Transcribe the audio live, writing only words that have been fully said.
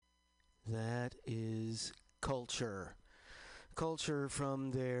that is Culture. Culture from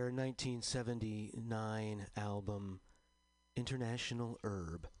their 1979 album International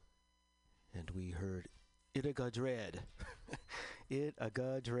Herb. And we heard It A Ga Dread. It A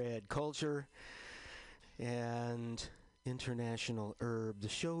Ga Dread. Culture and International Herb. The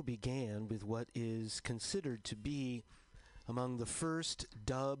show began with what is considered to be among the first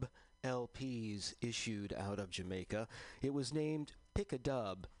dub LPs issued out of Jamaica. It was named Pick a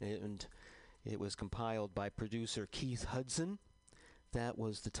Dub, and it was compiled by producer Keith Hudson. That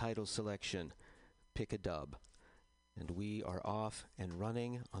was the title selection, Pick a Dub. And we are off and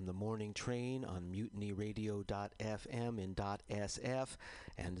running on the morning train on MutinyRadio.fm and .sf,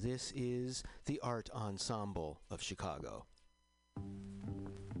 and this is the Art Ensemble of Chicago.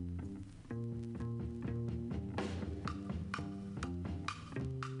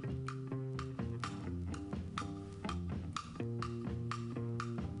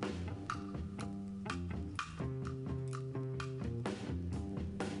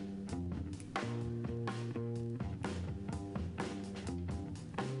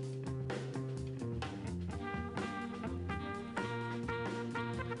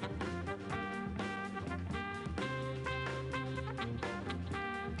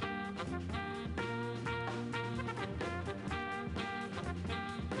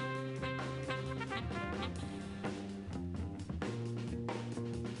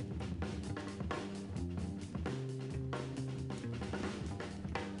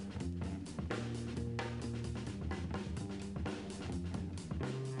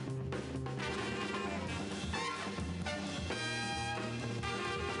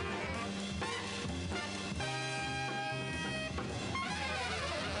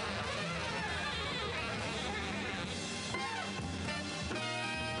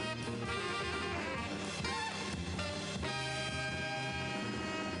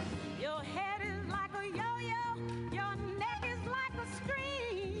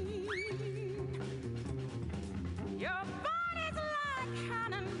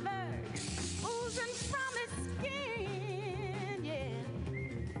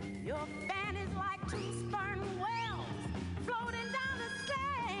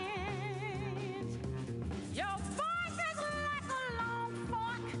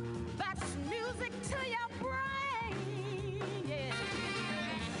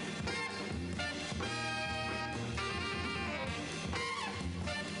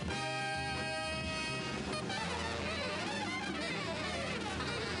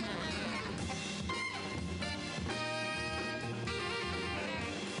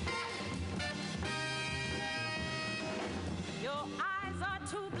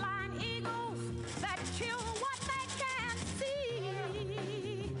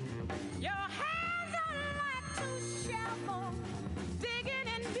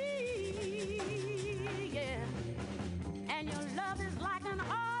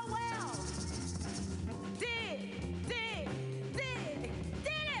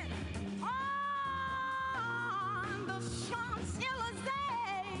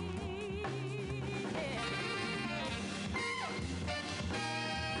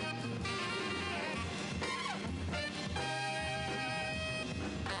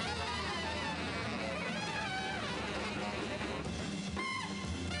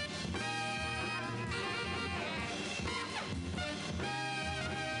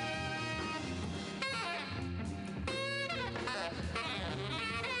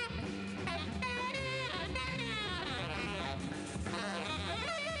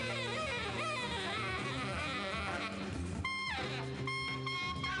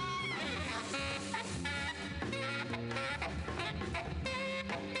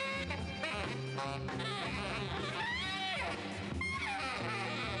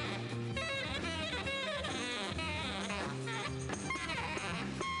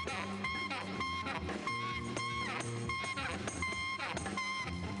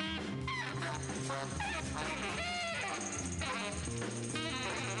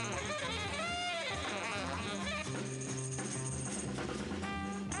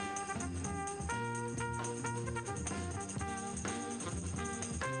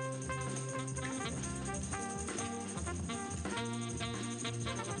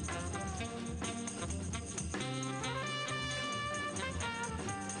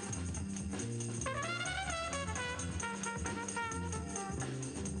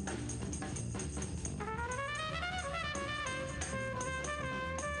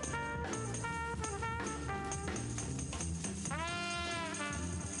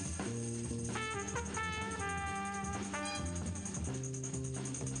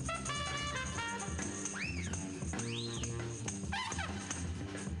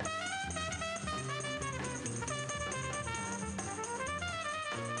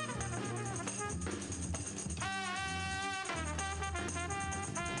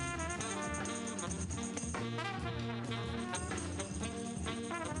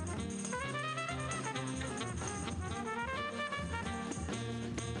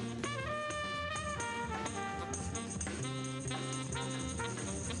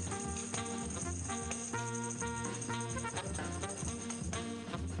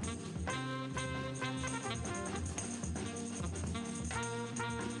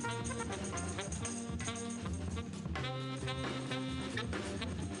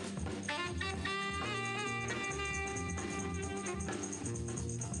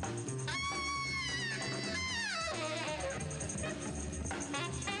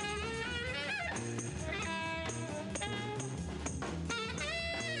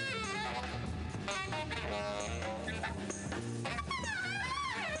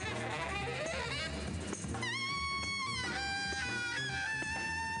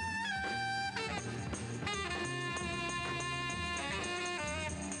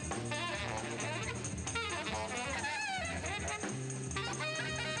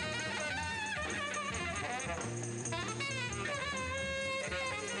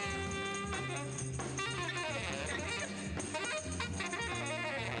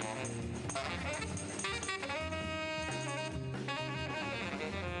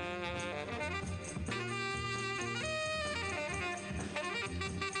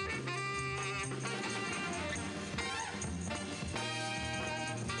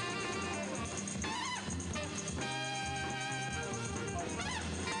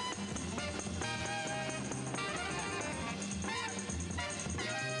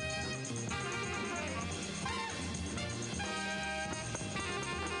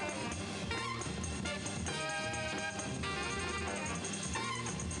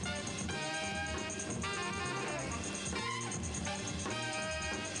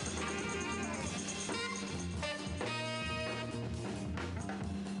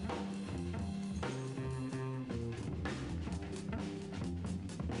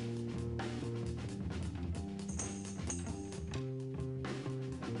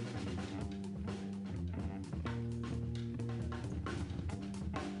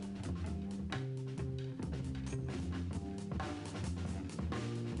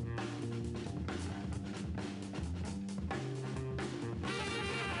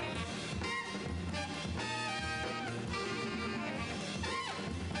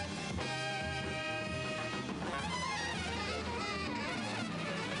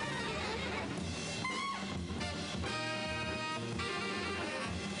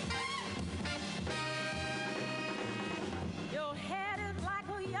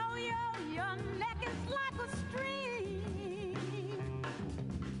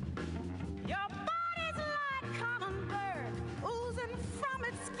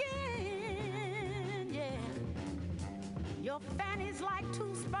 fanny's like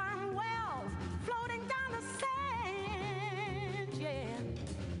two sperm wells floating down the sand, yeah.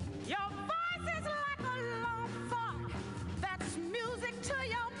 Your voice is like a long fart that's music to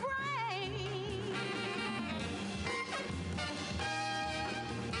your brain.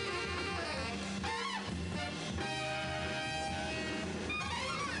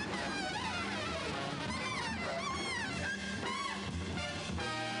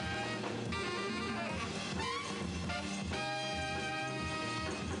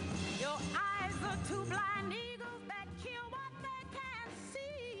 Your eyes are two blind eagles that kill what they can't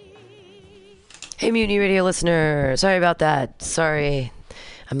see. Hey, Mutiny Radio listener. Sorry about that. Sorry.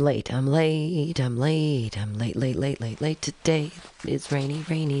 I'm late today. It's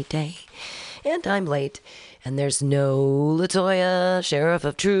rainy day. And I'm late. And there's no Latoya, Sheriff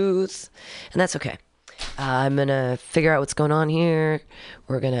of Truth. And that's okay. I'm going to figure out what's going on here.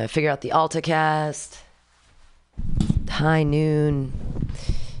 We're going to figure out the Alta-Cast. High noon.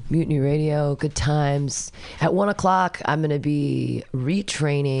 Mutiny Radio, good times. At 1 o'clock, I'm going to be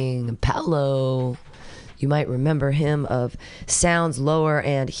retraining Paolo. You might remember him of Sounds Lower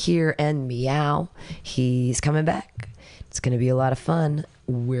and Here and Meow. He's coming back. It's going to be a lot of fun.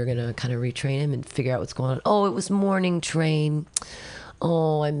 We're going to kind of retrain him and figure out what's going on. Oh, it was morning train.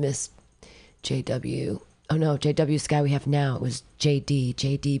 Oh, I missed JW. Oh, no, JW's the guy we have now. It was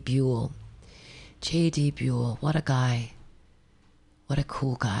JD Buell. JD Buell, what a guy. What a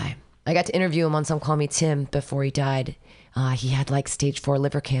cool guy. I got to interview him on Some Call Me Tim before he died. He had like stage 4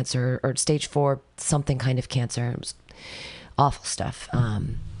 liver cancer or stage 4 something kind of cancer. It was awful stuff.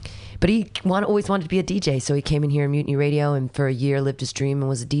 But he always wanted to be a DJ, so he came in here in Mutiny Radio and for a year lived his dream and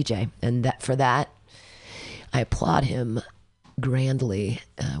was a DJ. And for that, I applaud him grandly.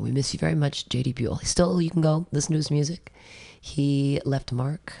 We miss you very much, JD Buell. Still, you can go listen to his music. He left a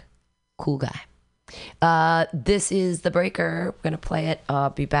mark. Cool guy. This is The Breaker. We're going to play it. I'll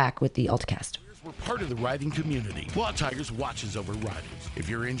be back with the Alta-Cast. We're part of the riding community. Law Tigers watches over riders. If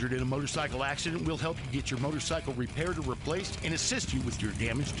you're injured in a motorcycle accident, we'll help you get your motorcycle repaired or replaced and assist you with your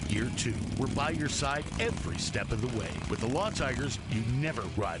damaged gear too. We're by your side every step of the way. With the Law Tigers, you never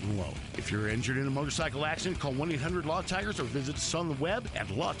ride alone. If you're injured in a motorcycle accident, call 1-800-LAW-TIGERS or visit us on the web at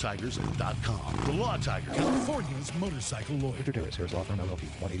lawtigers.com. The Law Tiger, California's motorcycle lawyer. Victor Terrace, Harris Law Firm, LLP,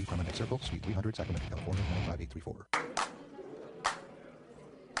 180 Promenade Circle, Suite 300, Sacramento, California, 95834.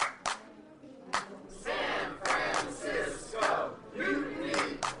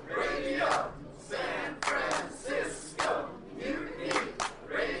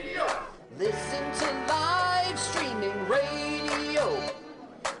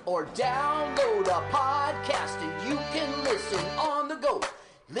 Or download a podcast and you can listen on the go.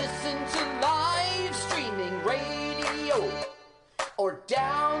 Listen to live streaming radio. Or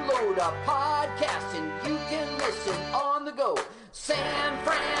download a podcast and you can listen on the go. San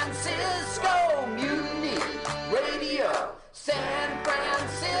Francisco Mutiny Radio. San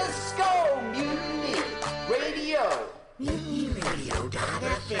Francisco Mutiny Radio.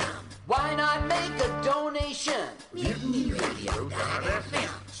 MutinyRadio.fm. Why not make a donation? MutinyRadio.fm.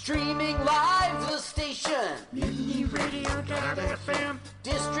 Streaming live the station. MutinyRadio.fm.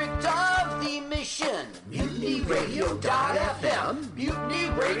 District of the Mission. MutinyRadio.fm.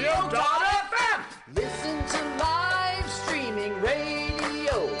 MutinyRadio.fm. Listen to live streaming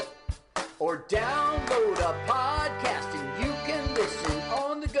radio. Or download a podcast and you can listen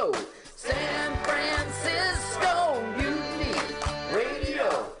on the go. San Francisco Mutiny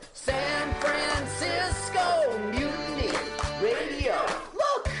Radio. San Francisco Mutiny Radio.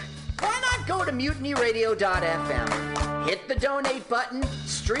 Look, why not go to MutinyRadio.fm? Hit the donate button,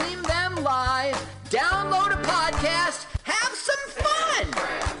 stream them live, download a podcast, have some fun! San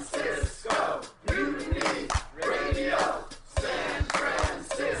Francisco Mutiny Radio. San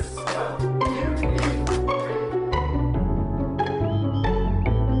Francisco Mutiny.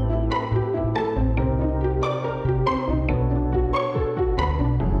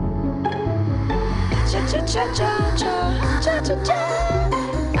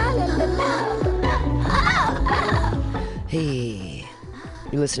 Hey,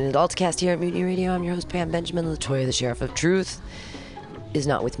 you're listening to the Alta-Cast here at Mutiny Radio. I'm your host, Pam Benjamin. Latoya, the Sheriff of Truth, is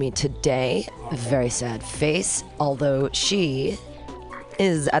not with me today. Very sad face, although she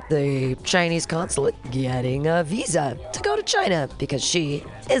is at the Chinese consulate getting a visa to go to China because she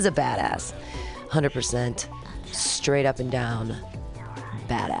is a badass. 100% straight up and down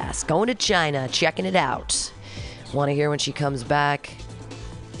badass. Going to China, checking it out. Want to hear when she comes back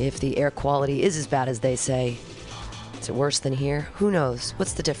if the air quality is as bad as they say. Is it worse than here? Who knows?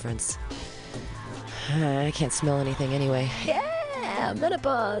 What's the difference? I can't smell anything anyway. Yeah,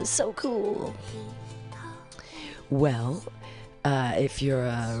 menopause, so cool. Well, If you're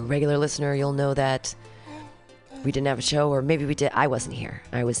a regular listener, you'll know that we didn't have a show, or maybe we did. I wasn't here.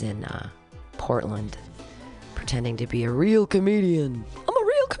 I was in Portland, pretending to be a real comedian. I'm a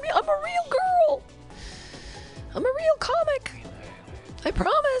real girl. I'm a real comic. I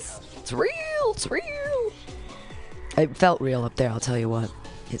promise. It's real. It's real. It felt real up there, I'll tell you what.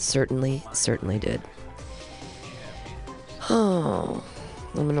 It certainly did. Oh,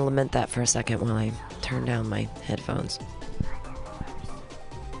 I'm going to lament that for a second while I turn down my headphones.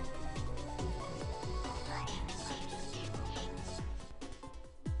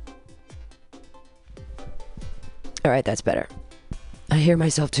 All right, that's better. I hear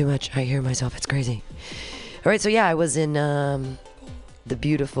myself too much. It's crazy. All right, so yeah, I was in the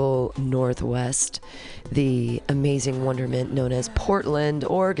beautiful Northwest, the amazing wonderment known as Portland,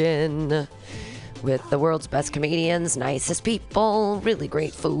 Oregon, with the world's best comedians, nicest people, really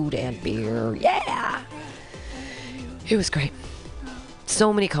great food and beer. Yeah! It was great.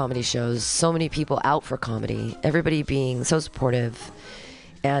 So many comedy shows, so many people out for comedy, everybody being so supportive.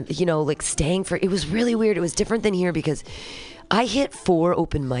 And, like staying for, it was really weird. It was different than here because I hit 4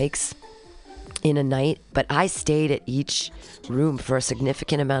 open mics in a night, but I stayed at each room for a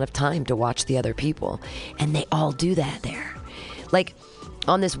significant amount of time to watch the other people. And they all do that there. Like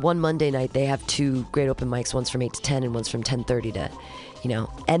on this one Monday night, they have 2 great open mics, one's from 8 to 10 and one's from 10:30 to,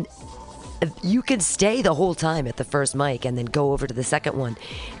 and you can stay the whole time at the first mic and then go over to the second one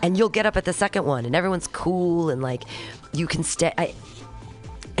and you'll get up at the second one and everyone's cool and like you can stay.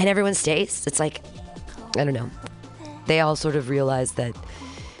 And everyone stays. It's like, I don't know. They all sort of realize that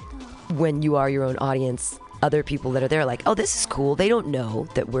when you are your own audience, other people that are there are like, oh, this is cool. They don't know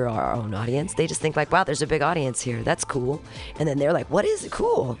that we're our own audience. They just think like, wow, there's a big audience here. That's cool. And then they're like, what is it?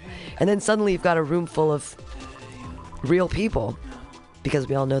 Cool. And then suddenly you've got a room full of real people because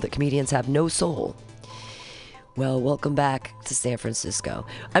we all know that comedians have no soul. Well, welcome back to San Francisco.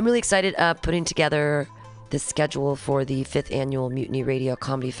 I'm really excited putting together the schedule for the 5th annual Mutiny Radio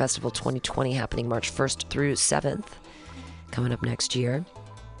Comedy Festival 2020 happening March 1st through 7th, coming up next year.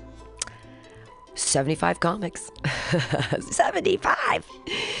 75 comics. 75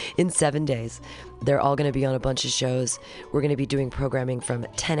 in 7 days. They're all going to be on a bunch of shows. We're going to be doing programming from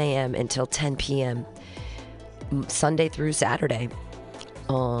 10 a.m. until 10 p.m. Sunday through Saturday.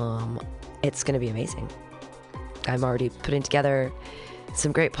 It's going to be amazing. I'm already putting together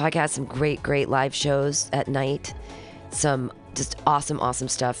some great podcasts, some great live shows at night. Some just awesome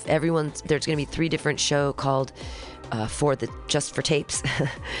stuff. There's going to be 3 different shows called Just for Tapes.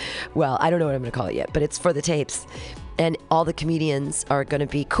 Well, I don't know what I'm going to call it yet, but it's for the tapes. And all the comedians are going to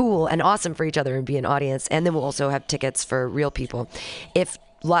be cool and awesome for each other and be an audience. And then we'll also have tickets for real people. If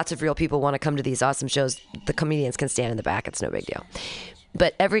lots of real people want to come to these awesome shows, the comedians can stand in the back. It's no big deal.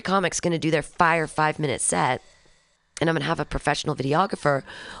 But every comic's going to do their 5-minute set. And I'm going to have a professional videographer.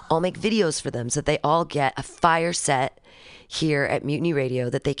 I'll make videos for them so that they all get a fire set here at Mutiny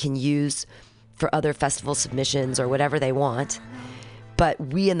Radio that they can use for other festival submissions or whatever they want. But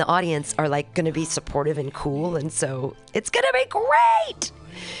we in the audience are like going to be supportive and cool. And so it's going to be great.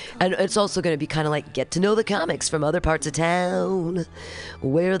 And it's also going to be kind of like get to know the comics from other parts of town.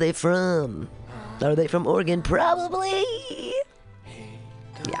 Where are they from? Are they from Oregon? Probably.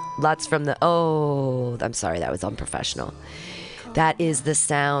 Yeah, lots from I'm sorry, that was unprofessional. That is the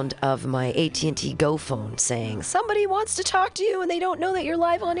sound of my AT&T Go phone saying, somebody wants to talk to you and they don't know that you're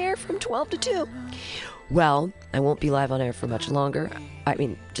live on air from 12 to 2. Well, I won't be live on air for much longer. I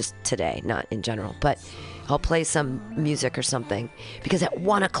mean, just today, not in general. But I'll play some music or something. Because at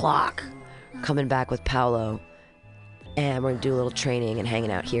 1 o'clock, coming back with Paolo, and we're going to do a little training and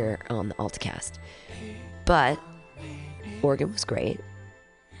hanging out here on the Alta-Cast. But Oregon was great.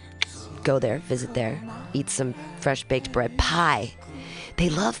 Go there, visit there, eat some fresh baked bread. Pie. They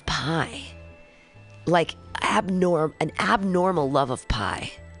love pie. Like an abnormal love of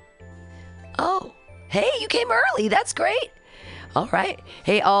pie. Oh, hey, you came early. That's great. All right.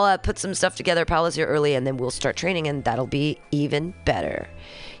 Hey, I'll put some stuff together. Paolo's here early, and then we'll start training, and that'll be even better.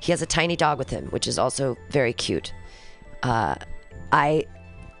 He has a tiny dog with him, which is also very cute. I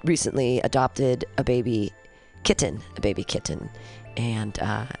recently adopted a baby kitten, and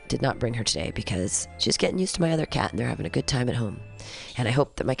did not bring her today because she's getting used to my other cat and they're having a good time at home. And I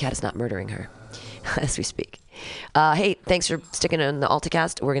hope that my cat is not murdering her as we speak. Hey, thanks for sticking on the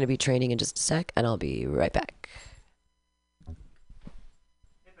Alta-Cast. We're going to be training in just a sec, and I'll be right back.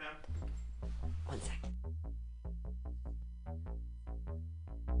 Hey, Pam. 1 sec.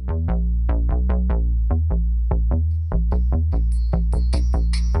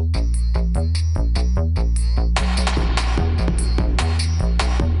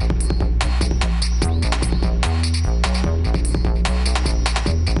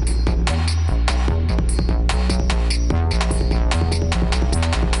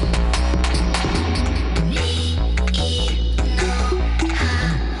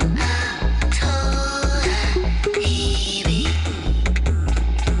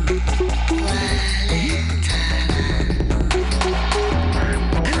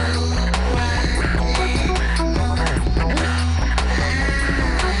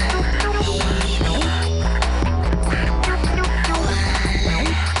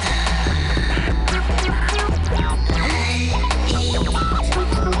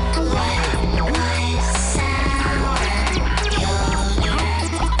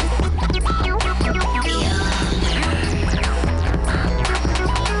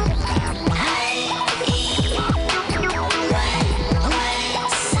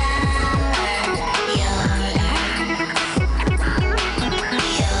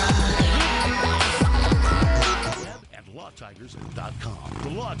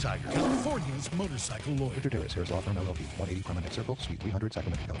 Tiger, California's motorcycle lawyer. Victor Terrace, Harris Law Firm, LLP, 180 Promenade Circle, Suite 300,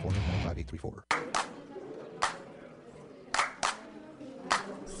 Sacramento, California, 95834.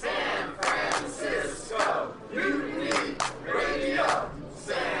 San Francisco Mutiny Radio.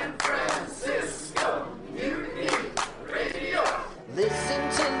 San Francisco Mutiny Radio. Listen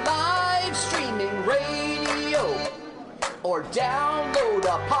to live streaming radio or download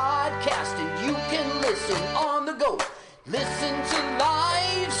a podcast and you can listen on the go. Listen to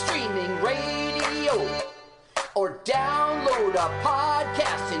live streaming radio or download a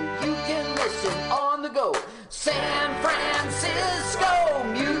podcast and you can listen on the go. San Francisco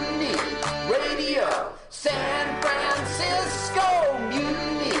Mutiny Radio. San Francisco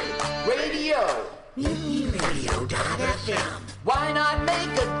Mutiny Radio. MutinyRadio.fm. Why not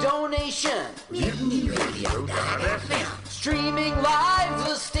make a donation? MutinyRadio.fm. Streaming live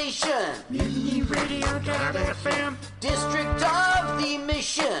the station. MutinyRadio.fm. District of the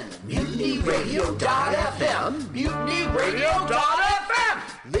Mission. MutinyRadio.fm. MutinyRadio.fm.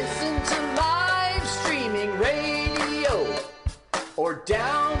 Listen to live streaming radio or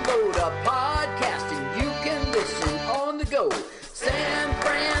download a podcast and you can listen on the go. San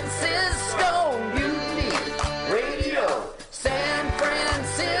Francisco Mutiny Radio. San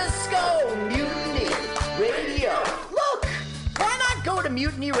Francisco Mutiny Radio. Look, why not go to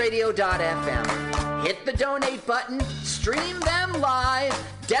MutinyRadio.fm? Hit the donate button, stream them live,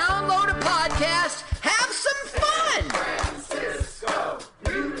 download a podcast, have some fun! San Francisco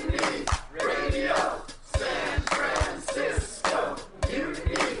Mutiny Radio. San Francisco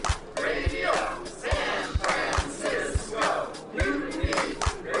Mutiny Radio. San Francisco Mutiny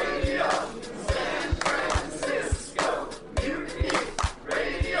Radio. San Francisco Mutiny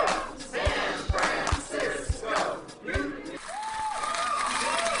Radio. San Francisco Mutiny.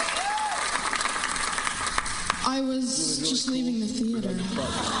 I was just leaving the theater.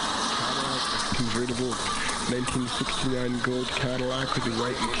 Convertible 1969 gold Cadillac with the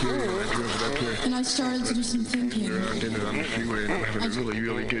white interior. I drove it up here. And I started to do some thinking. Around in it on the freeway, and I'm having a really,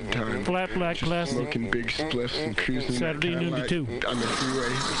 really good time. Flat black plastic. Smoking big spliffs and cruising Saturday noon to 2 on the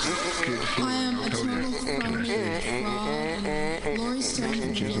freeway. Good feeling. I am a total phony fraud. Laurie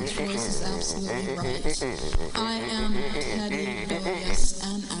Stone's voice is absolutely right. I am petty, rebellious,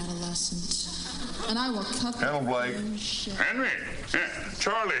 and adolescent. And I will cut the Blake. shit. Henry, yeah,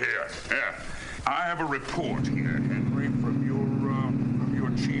 Charlie here. Yeah, I have a report here, Henry, from your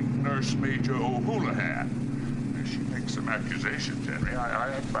chief nurse, Major O'Houlihan. She makes some accusations, Henry.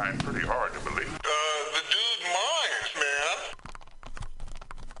 I find pretty hard to believe. The dude minds, man.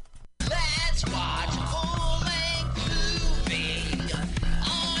 Let's watch a full-length movie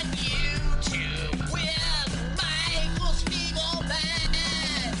on YouTube with Michael Spiegelman.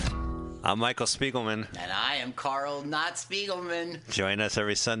 I'm Michael Spiegelman. And I am Carl Not Spiegelman. Join us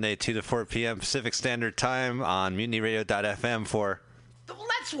every Sunday, 2 to 4 p.m. Pacific Standard Time on MutinyRadio.fm for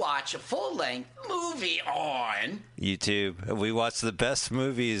Let's watch a full-length movie on YouTube. We watch the best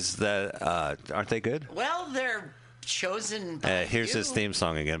movies that aren't they good? Well, they're chosen by Here's you. his theme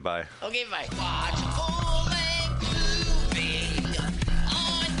song again. Bye. Okay, bye. Watch a full-length movie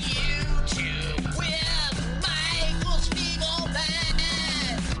on YouTube with Michael Spiegelman.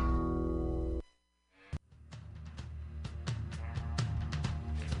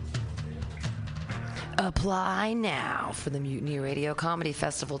 Apply now for the Mutiny Radio Comedy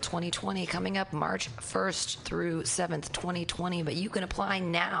Festival 2020 coming up March 1st through 7th, 2020. But you can apply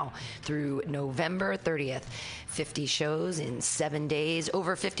now through November 30th. 50 shows in 7 days,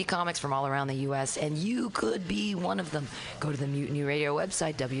 over 50 comics from all around the U.S., and you could be one of them. Go to the Mutiny Radio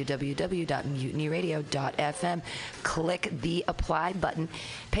website, www.mutinyradio.fm. Click the apply button.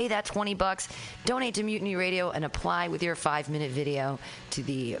 Pay that $20. Donate to Mutiny Radio and apply with your 5-minute video to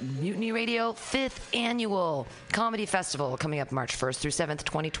the Mutiny Radio 5th Annual Comedy Festival coming up March 1st through 7th,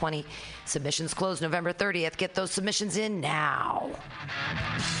 2020. Submissions close November 30th. Get those submissions in now.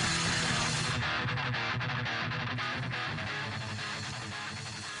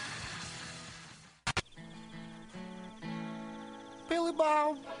 Billy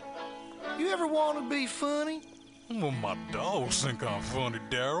Bob, you ever want to be funny? Well, my dogs think I'm funny,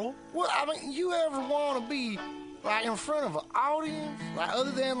 Daryl. Well, I mean, you ever want to be, like, in front of an audience? Like,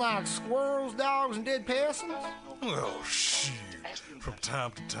 other than, like, squirrels, dogs, and dead peasants? Oh, shoot. From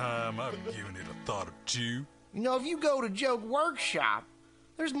time to time, I've given it a thought or two. You know, if you go to Joke Workshop,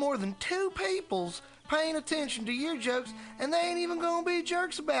 there's more than 2 peoples paying attention to your jokes, and they ain't even gonna be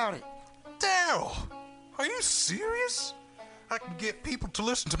jerks about it. Daryl, are you serious? I can get people to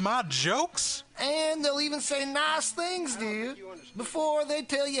listen to my jokes? And they'll even say nice things to you before they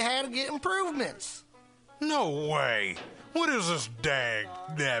tell you how to get improvements. No way. What is this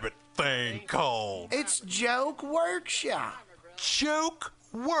dag-nabbit thing called? It's Joke Workshop. Joke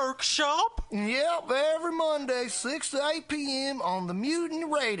Workshop? Yep, every Monday, 6 to 8 p.m. on the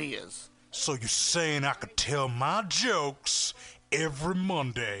MutinyRadio. So you're saying I could tell my jokes every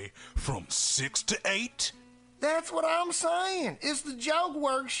Monday from 6 to 8? That's what I'm saying. It's the Joke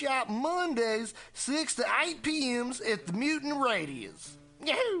Workshop Mondays, 6 to 8 p.m. at the MutinyRadio.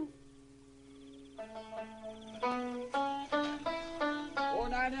 Yahoo!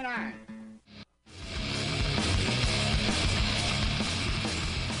 $4.99.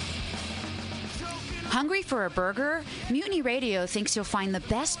 Hungry for a burger? Mutiny Radio thinks you'll find the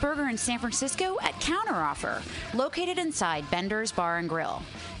best burger in San Francisco at Counteroffer, located inside Bender's Bar and Grill.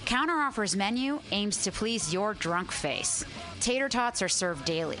 Counteroffer's menu aims to please your drunk face. Tater tots are served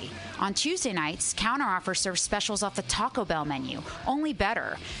daily. On Tuesday nights, Counteroffer serves specials off the Taco Bell menu, only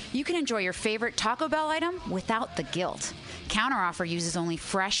better. You can enjoy your favorite Taco Bell item without the guilt. Counteroffer uses only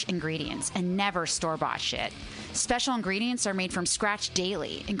fresh ingredients and never store-bought shit. Special ingredients are made from scratch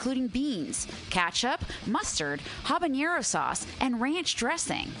daily, including beans, ketchup, mustard, habanero sauce, and ranch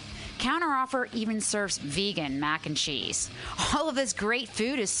dressing. Counteroffer even serves vegan mac and cheese. All of this great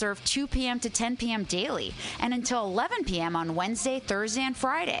food is served 2 p.m. to 10 p.m. daily and until 11 p.m. on Wednesday, Thursday, and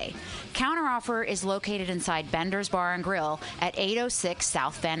Friday. Counteroffer is located inside Bender's Bar and Grill at 806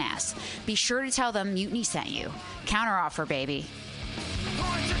 South Van Ness. Be sure to tell them Mutiny sent you. Counteroffer, baby.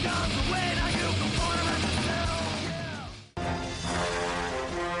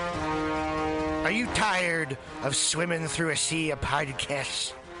 Are you tired of swimming through a sea of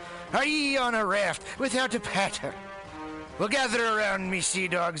podcasts? Are ye on a raft without a paddle? Well, gather around me, sea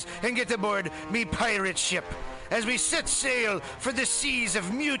dogs, and get aboard me pirate ship as we set sail for the seas of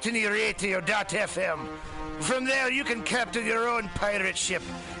MutinyRadio.fm. From there, you can captain your own pirate ship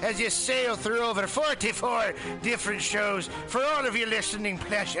as you sail through over 44 different shows for all of your listening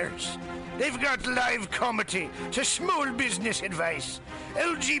pleasures. They've got live comedy to small business advice,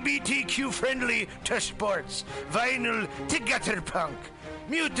 LGBTQ friendly to sports, vinyl to gutter punk.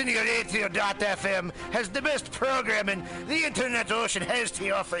 MutinyRadio.fm has the best programming the internet ocean has to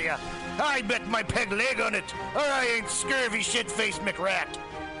offer you. I bet my peg leg on it, or I ain't scurvy shit-faced McRat.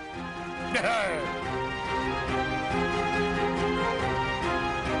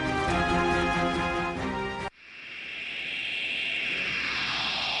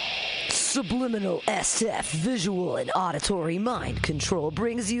 Subliminal SF visual and auditory mind control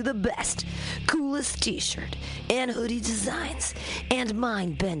brings you the best, coolest t-shirt and hoodie designs and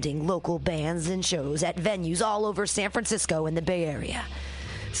mind-bending local bands and shows at venues all over San Francisco and the Bay Area.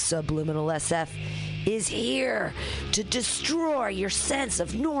 Subliminal SF is here to destroy your sense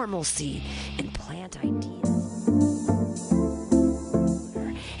of normalcy and plant ideas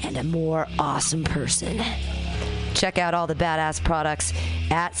and a more awesome person. Check out all the badass products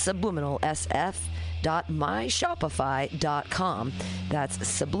at subliminalsf.myshopify.com. That's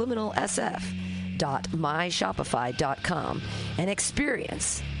subliminalsf.myshopify.com and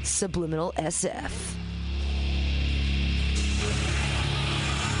experience Subliminal SF.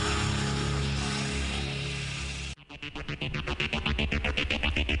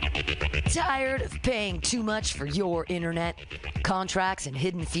 Tired of paying too much for your internet? Contracts and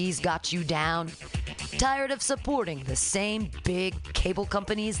hidden fees got you down? Tired of supporting the same big cable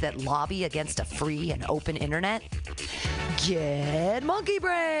companies that lobby against a free and open internet? Get Monkey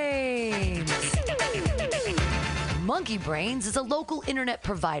Brains! Monkey Brains is a local internet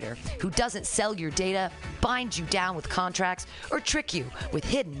provider who doesn't sell your data, bind you down with contracts, or trick you with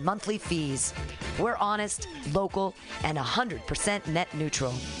hidden monthly fees. We're honest, local, and 100% net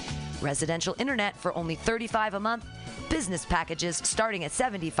neutral. Residential internet for only $35 a month, business packages starting at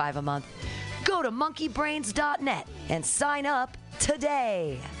 $75 a month. Go to monkeybrains.net and sign up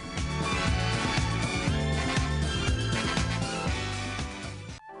today.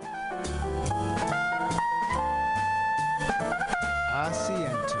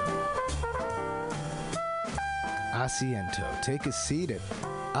 Asiento. Take a seat at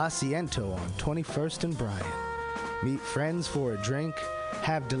Asiento on 21st and Bryant. Meet friends for a drink,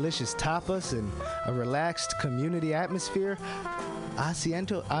 have delicious tapas, and a relaxed community atmosphere.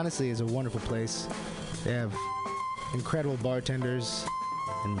 Asiento, honestly, is a wonderful place. They have incredible bartenders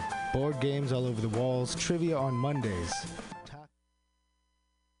and board games all over the walls, trivia on Mondays.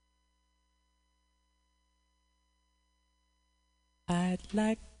 I'd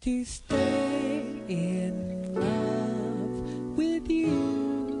like to stay in love with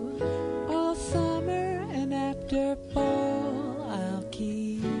you all summer, and after fall I'll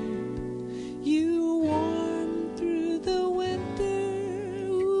keep you warm through the winter.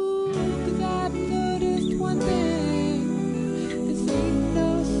 Ooh, 'cause I've noticed one thing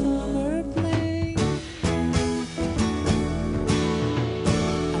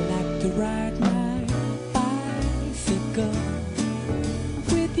ride my bicycle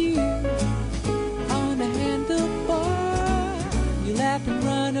with you on the handlebar. You laugh and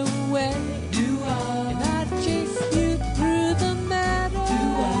run away. Do I? And I chase you through the meadow.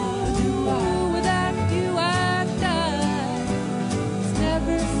 Do I? Without you I die. Let's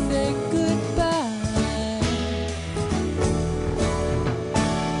never say goodbye.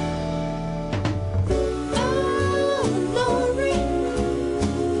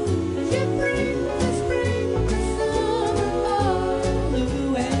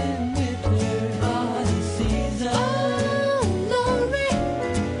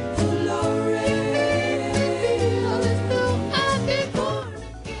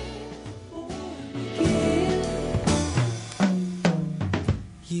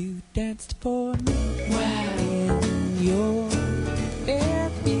 You danced for me in your bare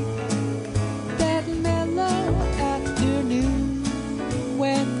feet that mellow afternoon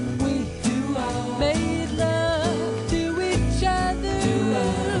when we made love to each other.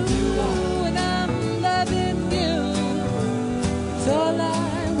 And I'm loving you. It's all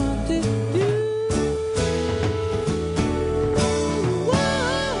I want to do.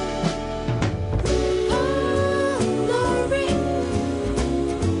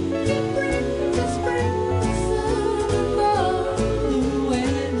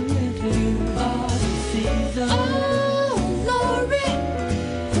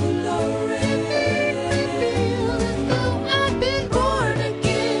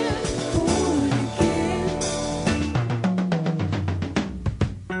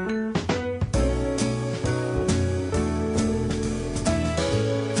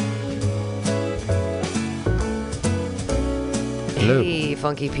 Hey,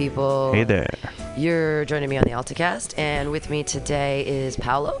 funky people. Hey there. You're joining me on the Alta-Cast, and with me today is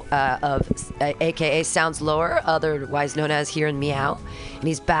Paolo, a.k.a. Sounds Lower, otherwise known as Here in Meow. And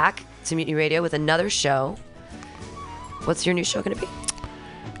he's back to Mutiny Radio with another show. What's your new show going to be?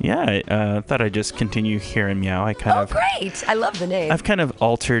 Yeah, I thought I'd just continue Here in Meow. Great! I love the name. I've kind of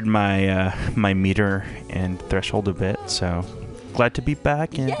altered my my meter and threshold a bit, so glad to be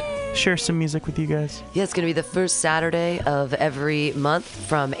back and share some music with you guys. Yeah, it's going to be the first Saturday of every month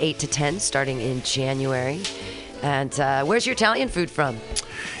from 8 to 10, starting in January. And where's your Italian food from?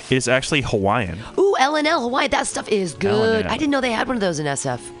 It's actually Hawaiian. Ooh, L&L, Hawaii. That stuff is good. L&L. I didn't know they had one of those in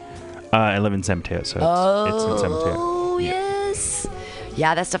SF. I live in San Mateo, so it's in San Mateo. Oh, yes.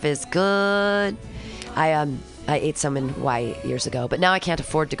 Yeah, that stuff is good. I ate some in Hawaii years ago, but now I can't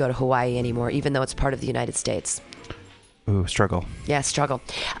afford to go to Hawaii anymore, even though it's part of the United States. Ooh, struggle. Yeah, struggle.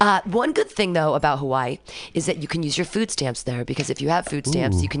 One good thing, though, about Hawaii is that you can use your food stamps there, because if you have food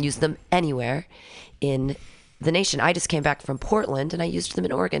stamps, you can use them anywhere in the nation. I just came back from Portland, and I used them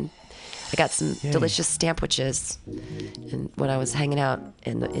in Oregon. I got some delicious sandwiches when I was hanging out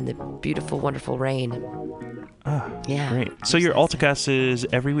in the beautiful, wonderful rain. Yeah. Great. So your Alta-Cast is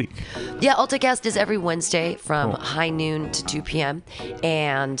every week? Yeah, Alta-Cast is every Wednesday from high noon to 2 p.m.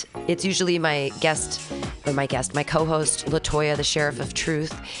 And it's usually my co-host, LaToya, the Sheriff of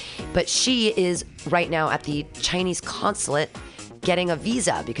Truth. But she is right now at the Chinese consulate getting a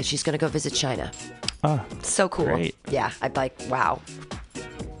visa because she's going to go visit China. So cool. Great. Yeah, I'm like, wow.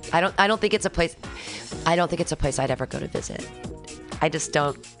 I don't think it's a place I'd ever go to visit. I just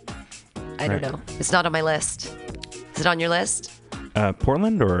don't. I don't know. It's not on my list. Is it on your list?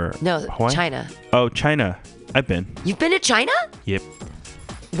 Portland or No, Hawaii? China. Oh, China. I've been. You've been to China? Yep.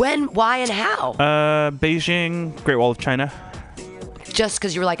 When, why, and how? Beijing, Great Wall of China. Just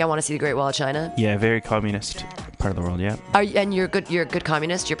because you were like, I want to see the Great Wall of China? Yeah, very communist part of the world, yeah. And you're a good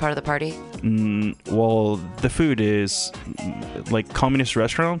communist? You're part of the party? Well, the food is like communist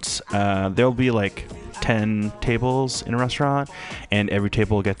restaurants. There'll be like 10 tables in a restaurant, and every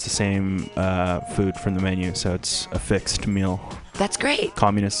table gets the same food from the menu, so it's a fixed meal. That's great.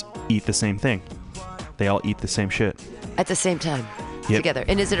 Communists eat the same thing. They all eat the same shit. At the same time? Yep. Together.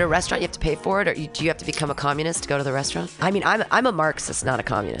 And is it a restaurant? You have to pay for it, or do you have to become a communist to go to the restaurant? I mean, I'm a Marxist, not a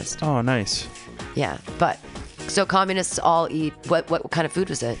communist. Oh, nice. Yeah, but so communists all eat what kind of food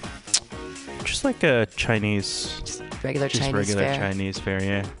was it? Just like a Chinese, just regular Chinese fare. Chinese fare,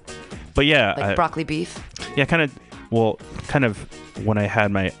 yeah. But yeah, like broccoli beef. Yeah, kind of when I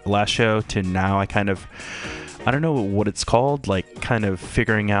had my last show to now, I don't know what it's called, like kind of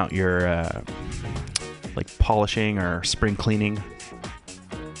figuring out your like polishing or spring cleaning.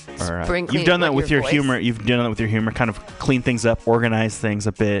 Or, you've done that with your humor. You've done that with your humor. Kind of clean things up, organize things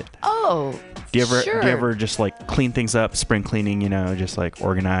a bit. Oh, do you ever sure. Do you ever just like clean things up, spring cleaning? You know, just like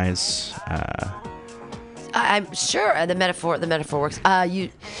organize. I'm sure the metaphor works. You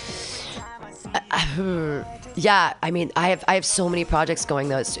Yeah, I mean, I have so many projects going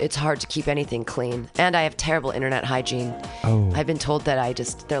though. It's hard to keep anything clean, and I have terrible internet hygiene. Oh. I've been told that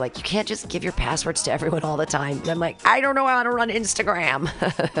they're like, you can't just give your passwords to everyone all the time. And I'm like, I don't know how to run Instagram.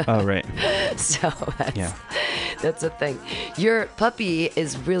 Oh, right. So that's a thing. Your puppy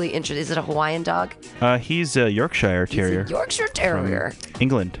is really interesting. Is it a Hawaiian dog? He's a Yorkshire Terrier. He's a Yorkshire Terrier. From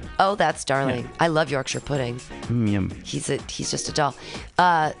England. Oh, that's darling. I love Yorkshire pudding. Yum. He's just a doll.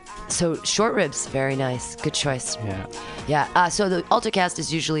 So short ribs, very nice. Good choice. Yeah. Yeah. So the Alta-Cast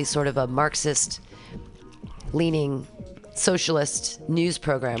is usually sort of a Marxist-leaning socialist news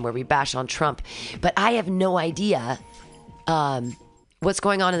program where we bash on Trump. But I have no idea what's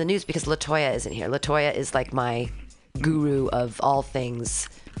going on in the news because LaToya isn't here. LaToya is like my guru of all things.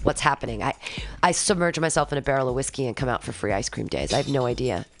 What's happening? I submerge myself in a barrel of whiskey and come out for free ice cream days. I have no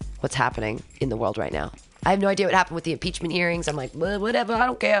idea what's happening in the world right now. I have no idea what happened with the impeachment hearings. I'm like, well, whatever, I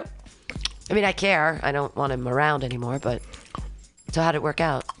don't care. I mean, I care. I don't want him around anymore, but so how did it work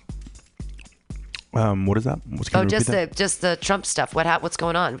out? What is that? Just the Trump stuff. What's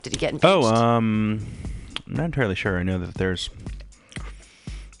going on? Did he get impeached? I'm not entirely sure. I know that they're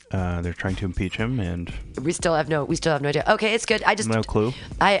trying to impeach him, and we still have no idea. Okay, it's good. No clue.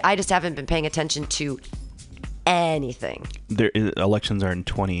 I just haven't been paying attention to anything. Elections are in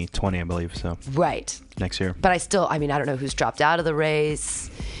 2020, I believe. So right next year. But I don't know who's dropped out of the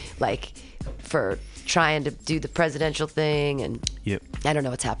race, like for trying to do the presidential thing, and yep. I don't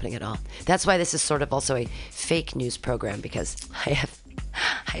know what's happening at all. That's why this is sort of also a fake news program because I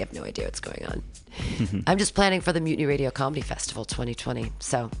have no idea what's going on. I'm just planning for the Mutiny Radio Comedy Festival 2020.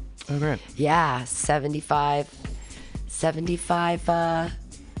 So, oh great. Yeah, 75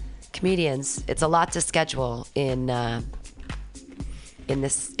 comedians. It's a lot to schedule in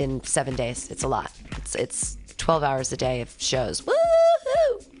 7 days. It's a lot. It's 12 hours a day of shows.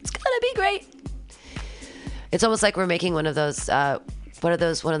 Woo-hoo! It's gonna be great. It's almost like we're making one of those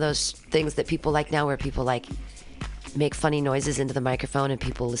things that people like now, where people like make funny noises into the microphone and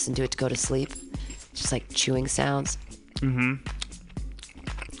people listen to it to go to sleep, just like chewing sounds. Mm-hmm.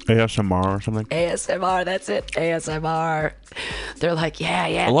 ASMR or something. ASMR, that's it. ASMR. They're like,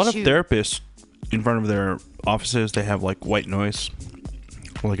 yeah. A lot of therapists in front of their offices, they have like white noise,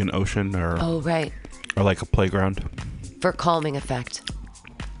 like an ocean or right, or like a playground for calming effect.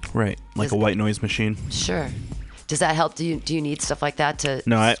 Right, like a white noise machine. Sure. Does that help? Do you need stuff like that to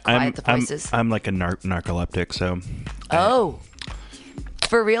quiet the voices? I'm like a narcoleptic, so.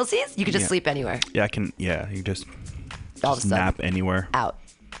 For realsies? You can just sleep anywhere. Yeah, I can. Yeah, you just all of a sudden nap anywhere. Out.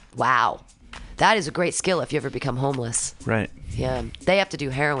 Wow, that is a great skill if you ever become homeless. Right. Yeah, they have to do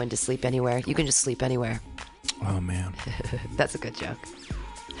heroin to sleep anywhere. You can just sleep anywhere. Oh man, that's a good joke.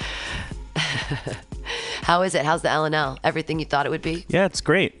 How is it? How's the L&L? Everything you thought it would be? Yeah, it's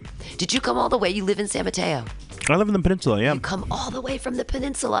great. Did you come all the way? You live in San Mateo. I live in the peninsula, yeah. You come all the way from the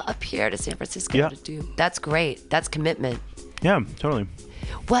peninsula up here to San Francisco yeah. to do. That's great. That's commitment. Yeah, totally.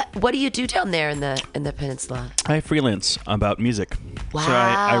 What do you do down there in the peninsula? I freelance about music. Wow. So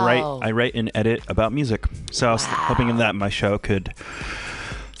I write and edit about music. So I was hoping that my show could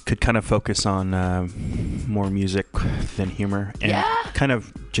kind of focus on more music than humor, and kind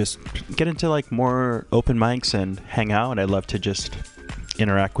of just get into like more open mics and hang out. I'd love to just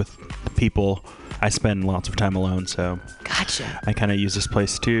interact with people. I spend lots of time alone, so gotcha. I kind of use this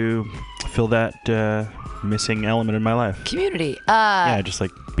place to fill that missing element in my life. Community. Just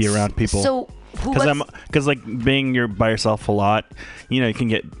like be around people. So because like being by yourself a lot, you can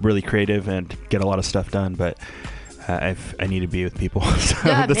get really creative and get a lot of stuff done, but I need to be with people. So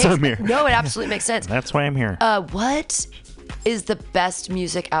that's why I'm here. No, it absolutely makes sense. That's why I'm here. What is the best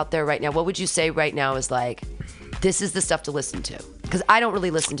music out there right now? What would you say right now is like, this is the stuff to listen to? Because I don't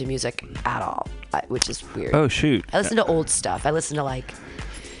really listen to music at all, which is weird. Oh, shoot. I listen to old stuff. I listen to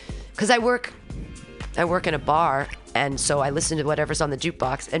because I work in a bar, and so I listen to whatever's on the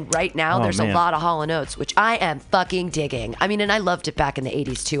jukebox. And right now, there's a lot of Hall & Oates, which I am fucking digging. I mean, and I loved it back in the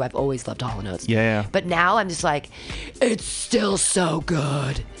 80s, too. I've always loved Hall & Oates. Yeah. But now I'm just like, it's still so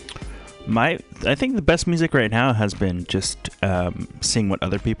good. I think the best music right now has been just seeing what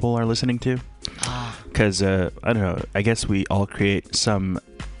other people are listening to. Because, I don't know, I guess we all create some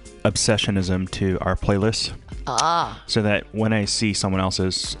obsessionism to our playlists. So that when I see someone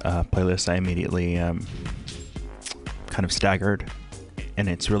else's playlist, I immediately kind of staggered, and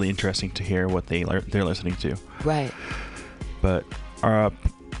it's really interesting to hear what they're listening to. Right. But our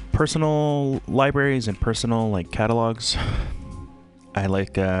personal libraries and personal catalogs, I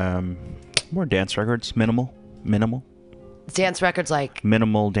like more dance records, minimal. Dance records like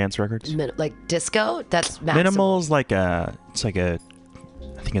minimal dance records, like disco. That's maximal. Minimal's I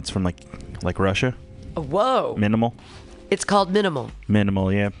think it's from like Russia. Whoa. Minimal. It's called minimal.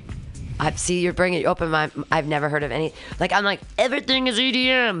 Minimal, yeah. I've never heard of any. Like, I'm like, everything is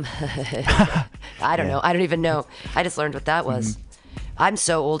EDM. I don't know. I don't even know. I just learned what that was. I'm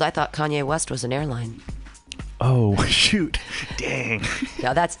so old, I thought Kanye West was an airline. Oh, shoot. Dang.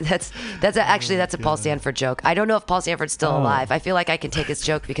 No, that's a Paul Sanford joke. I don't know if Paul Sanford's still alive. I feel like I can take his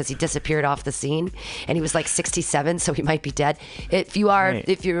joke because he disappeared off the scene and he was like 67, so he might be dead. If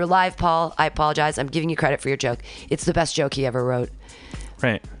you're alive, Paul, I apologize. I'm giving you credit for your joke. It's the best joke he ever wrote.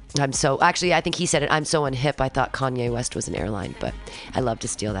 Right. I think he said it. I'm so unhip. I thought Kanye West was an airline, but I love to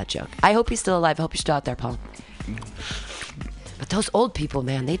steal that joke. I hope he's still alive. I hope you're still out there, Paul. But those old people,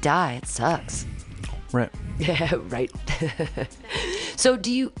 man, they die. It sucks. Right. Yeah, right. So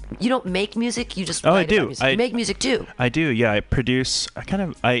you don't make music? You just I do. You make music too. I do. Yeah, I produce. I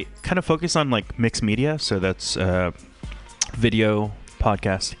kind of focus on like mixed media. So that's video,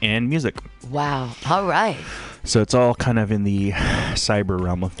 podcast, and music. Wow. All right. So it's all kind of in the cyber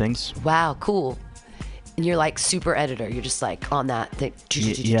realm of things. Wow. Cool. And you're like super editor. You're just like on that thing.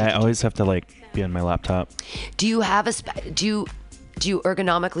 Yeah, I always have to like be on my laptop. Do you have do you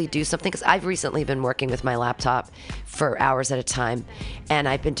ergonomically do something? Because I've recently been working with my laptop for hours at a time, and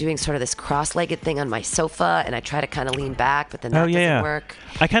I've been doing sort of this cross-legged thing on my sofa, and I try to kind of lean back, but then that doesn't work.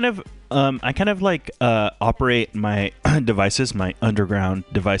 I kind of like operate my devices, my underground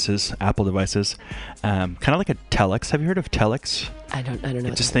devices, Apple devices, kind of like a telex. Have you heard of telex? I don't know.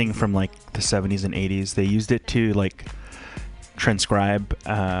 It's this thing from like the 70s and 80s. They used it to like transcribe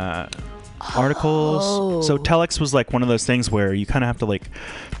articles. So telex was like one of those things where you kind of have to like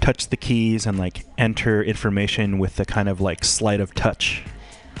touch the keys and like enter information with the kind of like sleight of touch.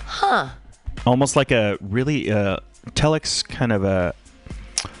 Almost like a really telex kind of a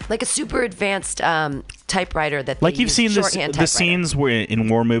like a super advanced typewriter that like you've seen the scenes where in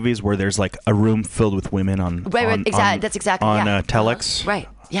war movies where there's like a room filled with women on that's exactly on telex. Right.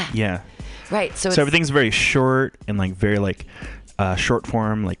 Yeah. Right. So everything's very short and like very like short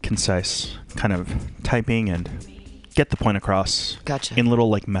form, like concise kind of typing and get the point across. Gotcha. In little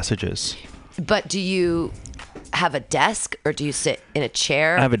like messages. But do you have a desk or do you sit in a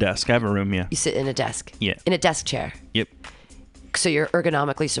chair? I have a desk. I have a room, yeah. You sit in a desk? Yeah. In a desk chair? Yep. So you're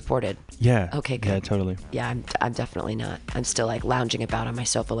ergonomically supported? Yeah. Okay, good. Yeah, totally. Yeah, I'm definitely not. I'm still like lounging about on my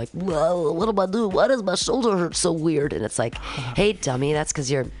sofa like, whoa, what am I doing? Why does my shoulder hurt so weird? And it's like, hey, dummy, that's because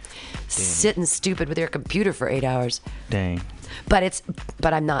you're sitting stupid with your computer for 8 hours. Dang. But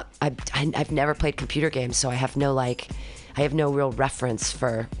I'm not. I've never played computer games, so I have no real reference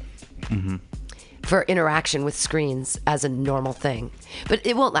for interaction with screens as a normal thing. But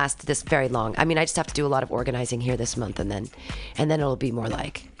it won't last this very long. I mean, I just have to do a lot of organizing here this month, and then it'll be more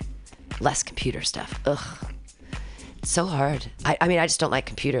like less computer stuff. Ugh, it's so hard. I mean, I just don't like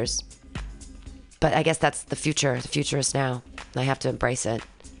computers. But I guess that's the future. The future is now. I have to embrace it.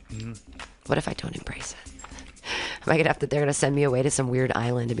 What if I don't embrace it? Am I gonna they're gonna send me away to some weird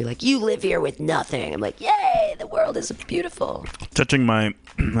island and be like, you live here with nothing. I'm like, yay, the world is beautiful. Touching my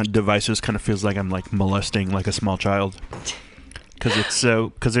devices kind of feels like I'm like molesting like a small child. Because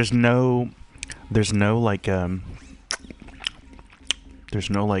there's no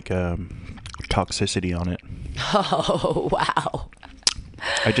toxicity on it. Oh, wow.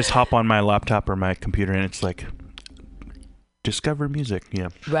 I just hop on my laptop or my computer and it's like discover music. Yeah.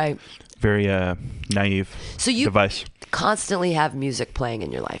 Right. Very naive device. Constantly have music playing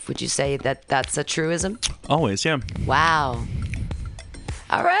in your life. Would you say that that's a truism? Always, yeah. Wow.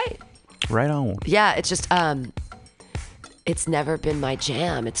 All right. Right on. Yeah, it's just it's never been my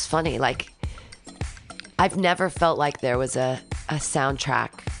jam. It's funny, like I've never felt like there was a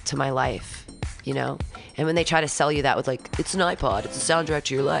soundtrack to my life, you know? And when they try to sell you that with like, it's an iPod, it's a soundtrack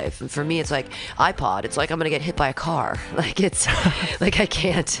to your life. And for me, it's like, iPod, it's like I'm going to get hit by a car. Like it's, like I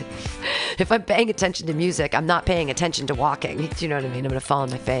can't. If I'm paying attention to music, I'm not paying attention to walking. Do you know what I mean? I'm going to fall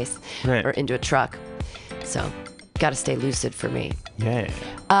on my face or into a truck. So, got to stay lucid for me.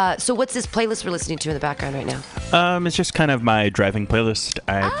 Yeah. So what's this playlist we're listening to in the background right now? It's just kind of my driving playlist.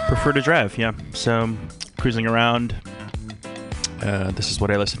 I prefer to drive, yeah. So, cruising around. This is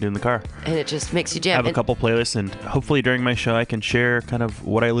what I listen to in the car. And it just makes you jam. I have a couple playlists, and hopefully during my show I can share kind of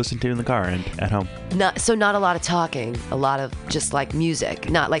what I listen to in the car and at home. Not a lot of talking, a lot of just like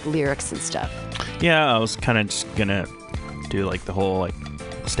music, not like lyrics and stuff. Yeah, I was kind of just gonna do like the whole like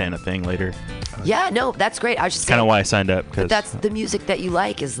stand-up thing later. Yeah, no, that's great. I was just kind of why I signed up. Cause that's the music that you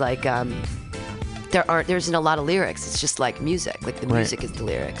like is like there isn't a lot of lyrics. It's just like music. Like the music is the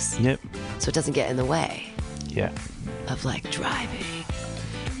lyrics. Yep. So it doesn't get in the way. Yeah. Of like driving.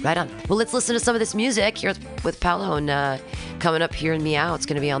 Right on. Well, let's listen to some of this music here with Paolo, and coming up here in Meow, it's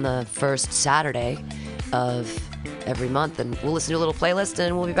going to be on the first Saturday of every month, and we'll listen to a little playlist,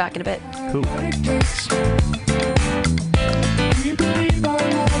 and we'll be back in a bit. Cool. We believe our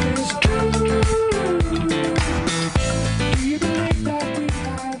love is true. We believe that we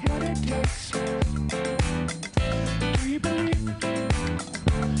have what it takes. We believe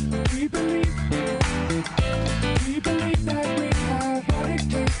that we have what it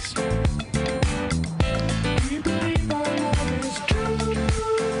takes. We believe our love is true.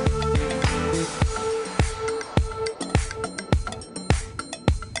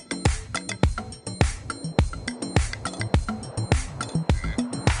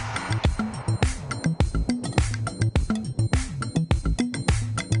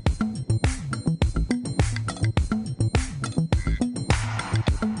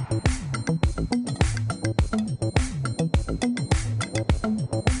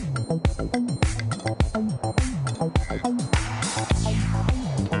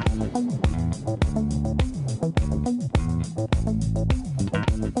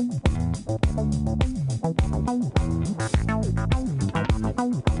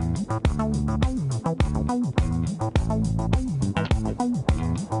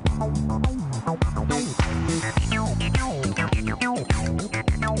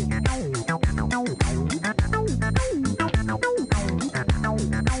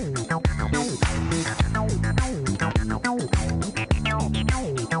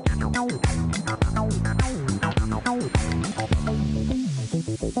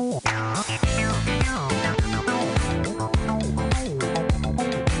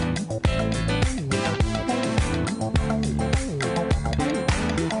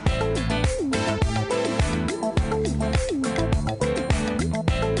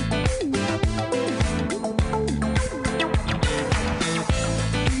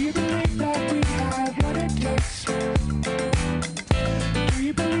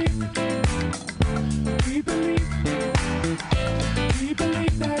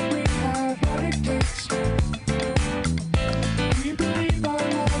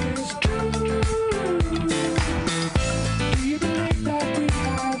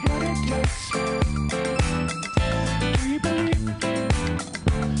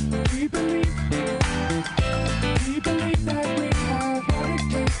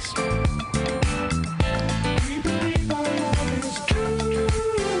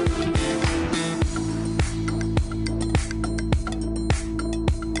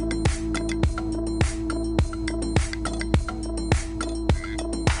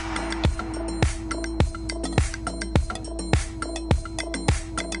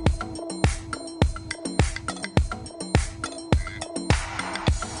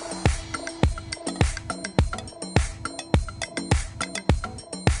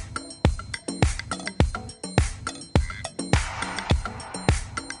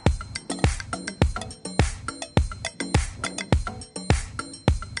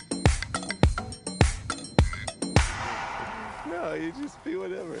 You just be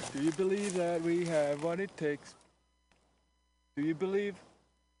whatever. Do you believe that we have what it takes? Do you believe?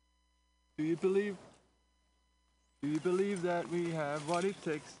 Do you believe? Do you believe that we have what it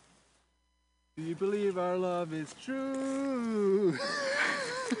takes? Do you believe our love is true?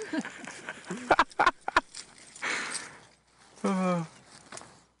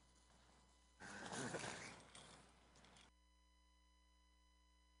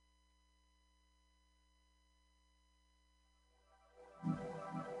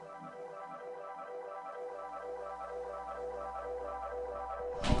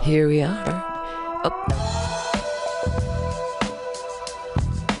 Here we are. Oh.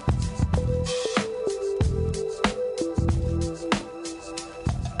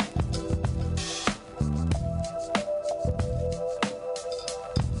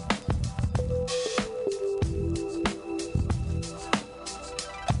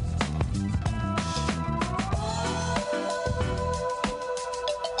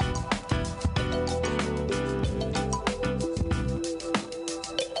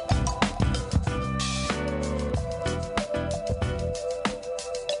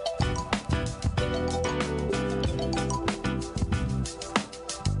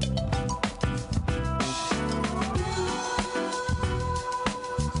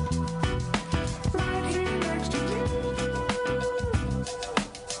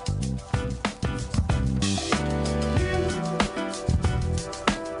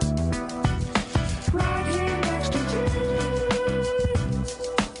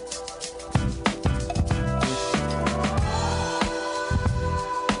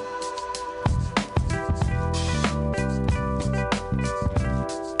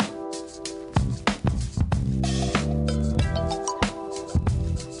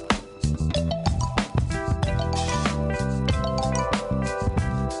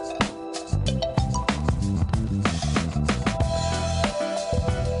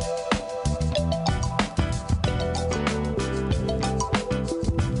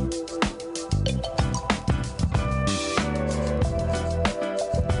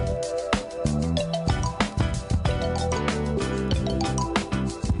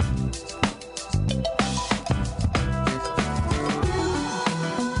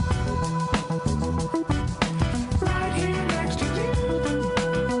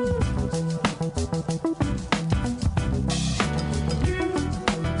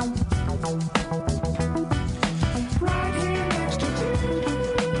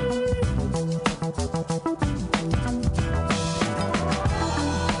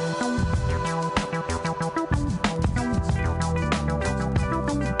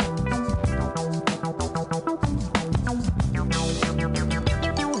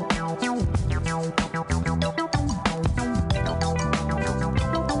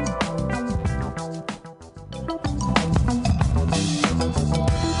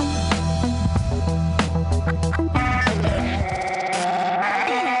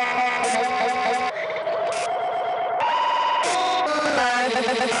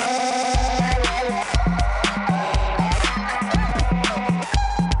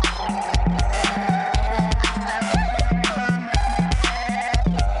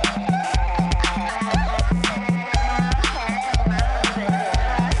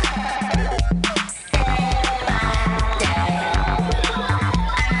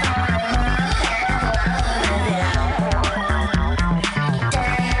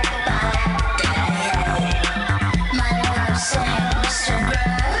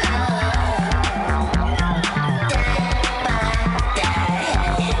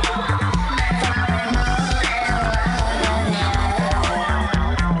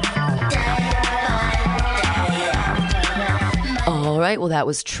 Well, that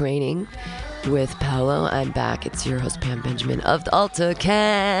was Training with Paolo. I'm back. It's your host, Pam Benjamin of the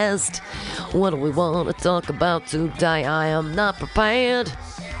Alta-Cast. What do we want to talk about today? I am not prepared.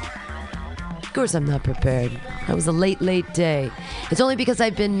 Of course I'm not prepared. That was a late day. It's only because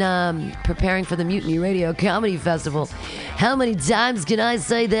I've been preparing for the Mutiny Radio Comedy Festival. How many times can I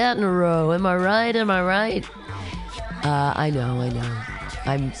say that in a row? Am I right? I know.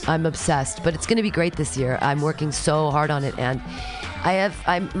 I'm obsessed, but it's going to be great this year. I'm working so hard on it, and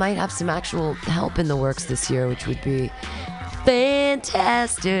I might have some actual help in the works this year, which would be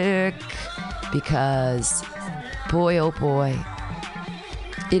fantastic, because boy, oh boy,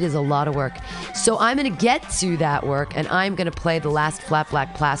 it is a lot of work. So I'm going to get to that work, and I'm going to play the last Flat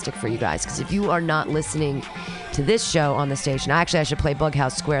Black Plastic for you guys, because if you are not listening to this show on the station, I should play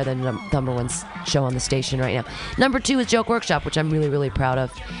Bughouse Square, the number one show on the station right now. Number 2 is Joke Workshop, which I'm really, really proud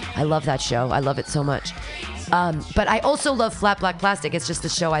of. I love that show. I love it so much. But I also love Flat Black Plastic. It's just the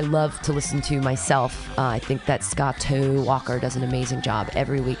show I love to listen to myself. I think that Scotto Walker does an amazing job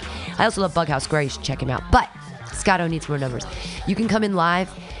every week. I also love Bughouse Square. You should check him out. But Scotto needs more numbers. You can come in live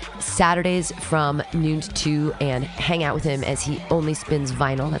Saturdays from noon to 2 and hang out with him as he only spins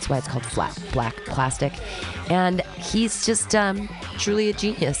vinyl. That's why it's called Flat Black Plastic. And he's just truly a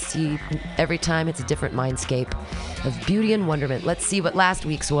genius. Every time it's a different mindscape of beauty and wonderment. Let's see what last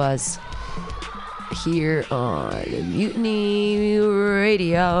week's was here on Mutiny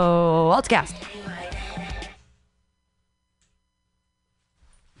Radio. Alta-Cast.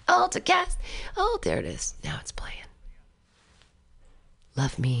 Alta-Cast. Oh, there it is. Now it's playing.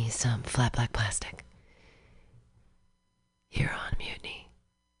 Love me some Flat Black Plastic. Here on Mutiny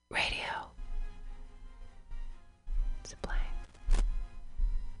Radio. Is it playing?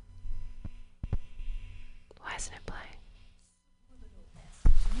 Why isn't it playing?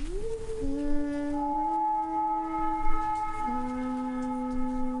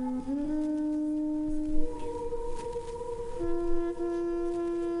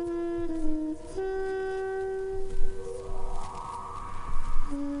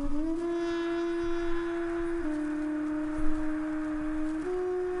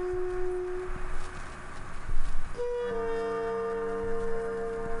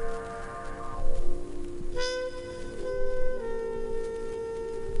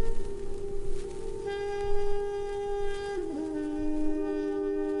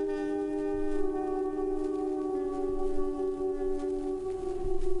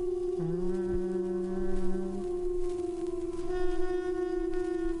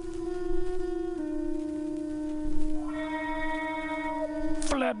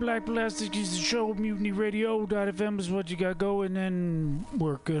 Black Plastic is the show. MutinyRadio.fm is what you got going, and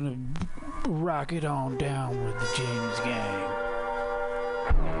we're gonna rock it on down with the James Gang.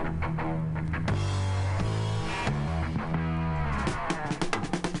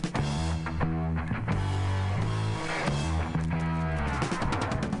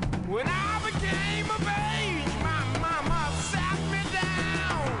 When I became of age, my mama sat me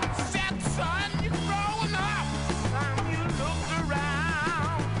down, said, son, you're growing up, and you looked around.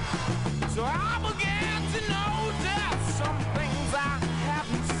 So I began to notice some things I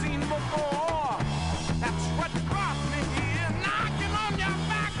haven't seen before. That's what brought me here, knocking on your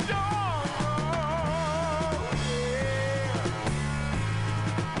back door. Yeah.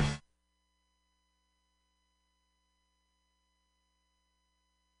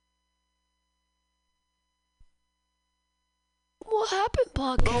 What happened,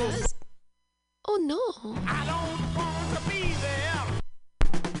 podcast? Oh no. I don't want to be there.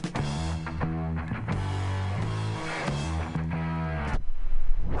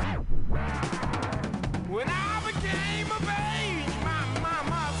 When I became of age, my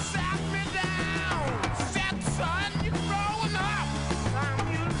mama sat me down, said, son, you're growing up, and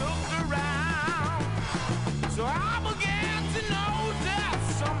you looked around. So I began to notice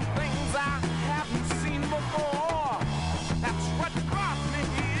some things I haven't seen before. That's what brought me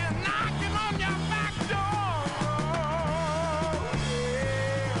here, knocking on your back door.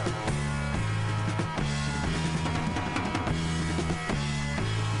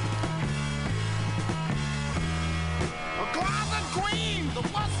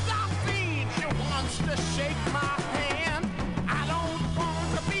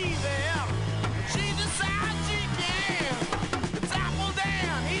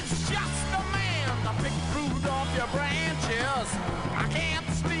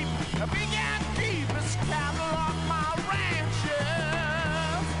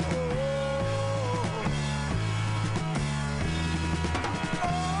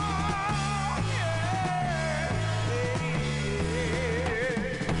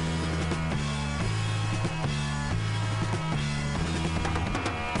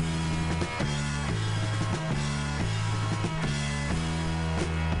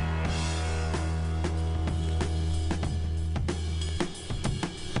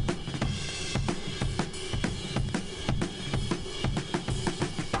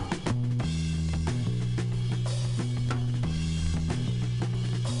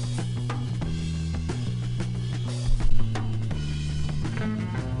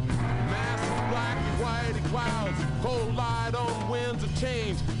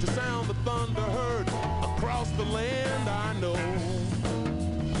 change to sound the thunder heard across the land I know.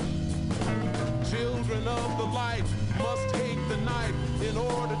 Children of the light must hate the night in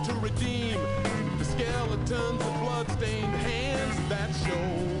order to redeem the skeletons of blood-stained hands that show.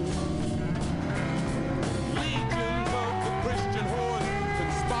 Legions of the Christian horde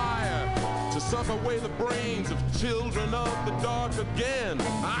conspire to suck away the brains of children of the dark again.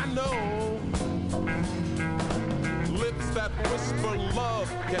 I know lips that whisper love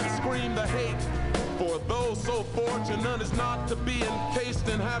can scream the hate. For those so fortunate as not to be encased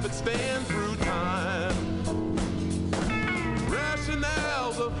in habit stand through time.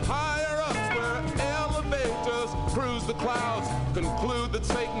 Rationales of higher-ups where elevators cruise the clouds conclude that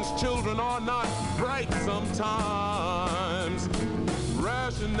Satan's children are not bright sometimes.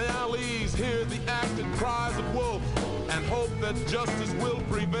 Rationales hear the acted cries of wolf and hope that justice will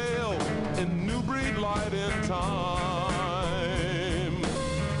prevail in new breed light in time.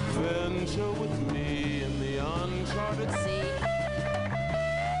 Venture with me in the uncharted sea.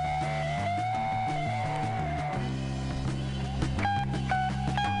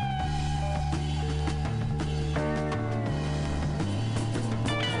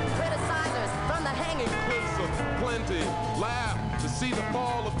 Criticizers from the hanging cliffs of plenty laugh to see the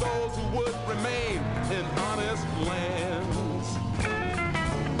fall of those who would remain in honest lands.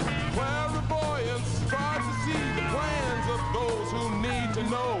 Clairvoyants try to see the plans of those who need to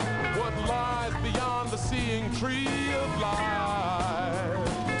know what lies beyond the seeing tree of life.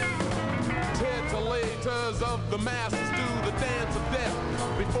 Titilators of the masses do the dance of death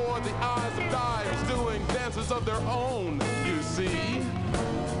before the eyes of dyers doing dances of their own, you see.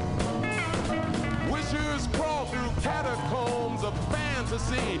 Wishers crawl through catacombs of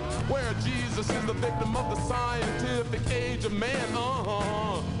fantasy where Jesus is the victim of the scientific age of man.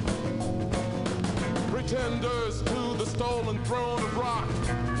 Pretenders to the stolen throne of rock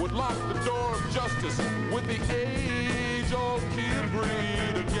would lock the door of justice with the age-old kid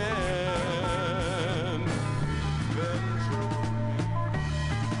breed again.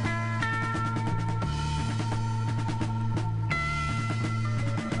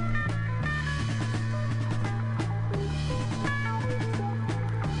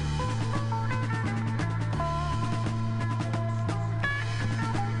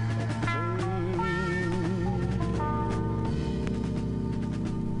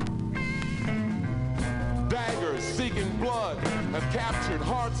 Daggers seeking blood have captured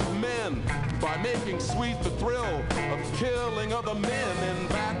hearts of men by making sweet the thrill of killing other men in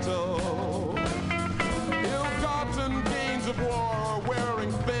battle. Ill-gotten gains of war are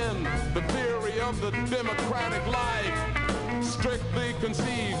wearing thin the theory of the democratic life, strictly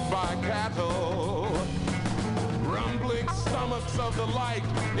conceived by cattle. Rumbling stomachs of the light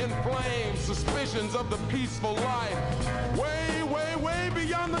inflame suspicions of the peaceful life, way, way, way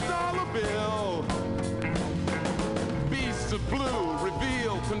beyond the dollar bill. Beasts of blue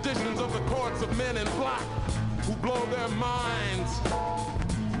reveal conditions of the courts of men in black who blow their minds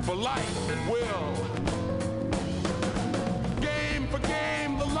for life at will. Game for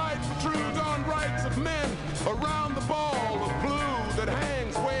game, the light protrudes on rights of men around the ball of blue that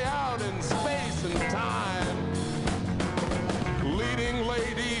hangs way out in space and time. Leading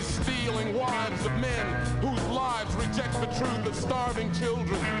ladies stealing wives of men whose lives reject the truth of starving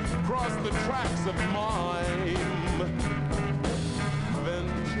children cross the tracks of mime.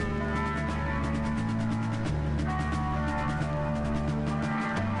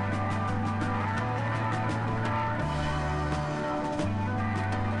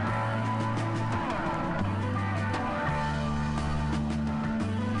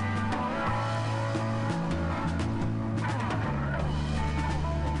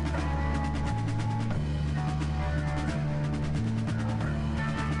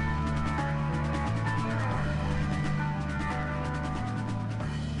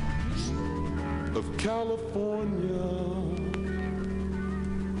 Of California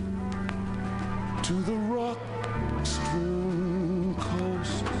to the rock-strewn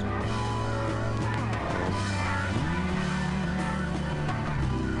coast.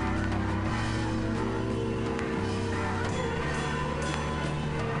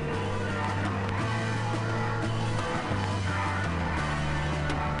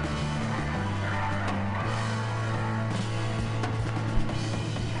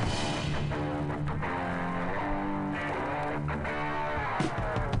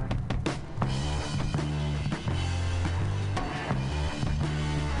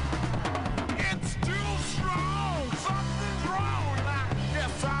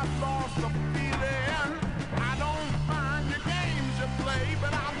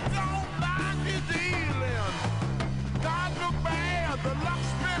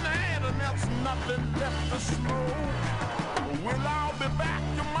 nothing left to smoke. We'll all be back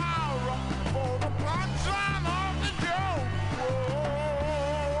tomorrow for the punchline of the joke.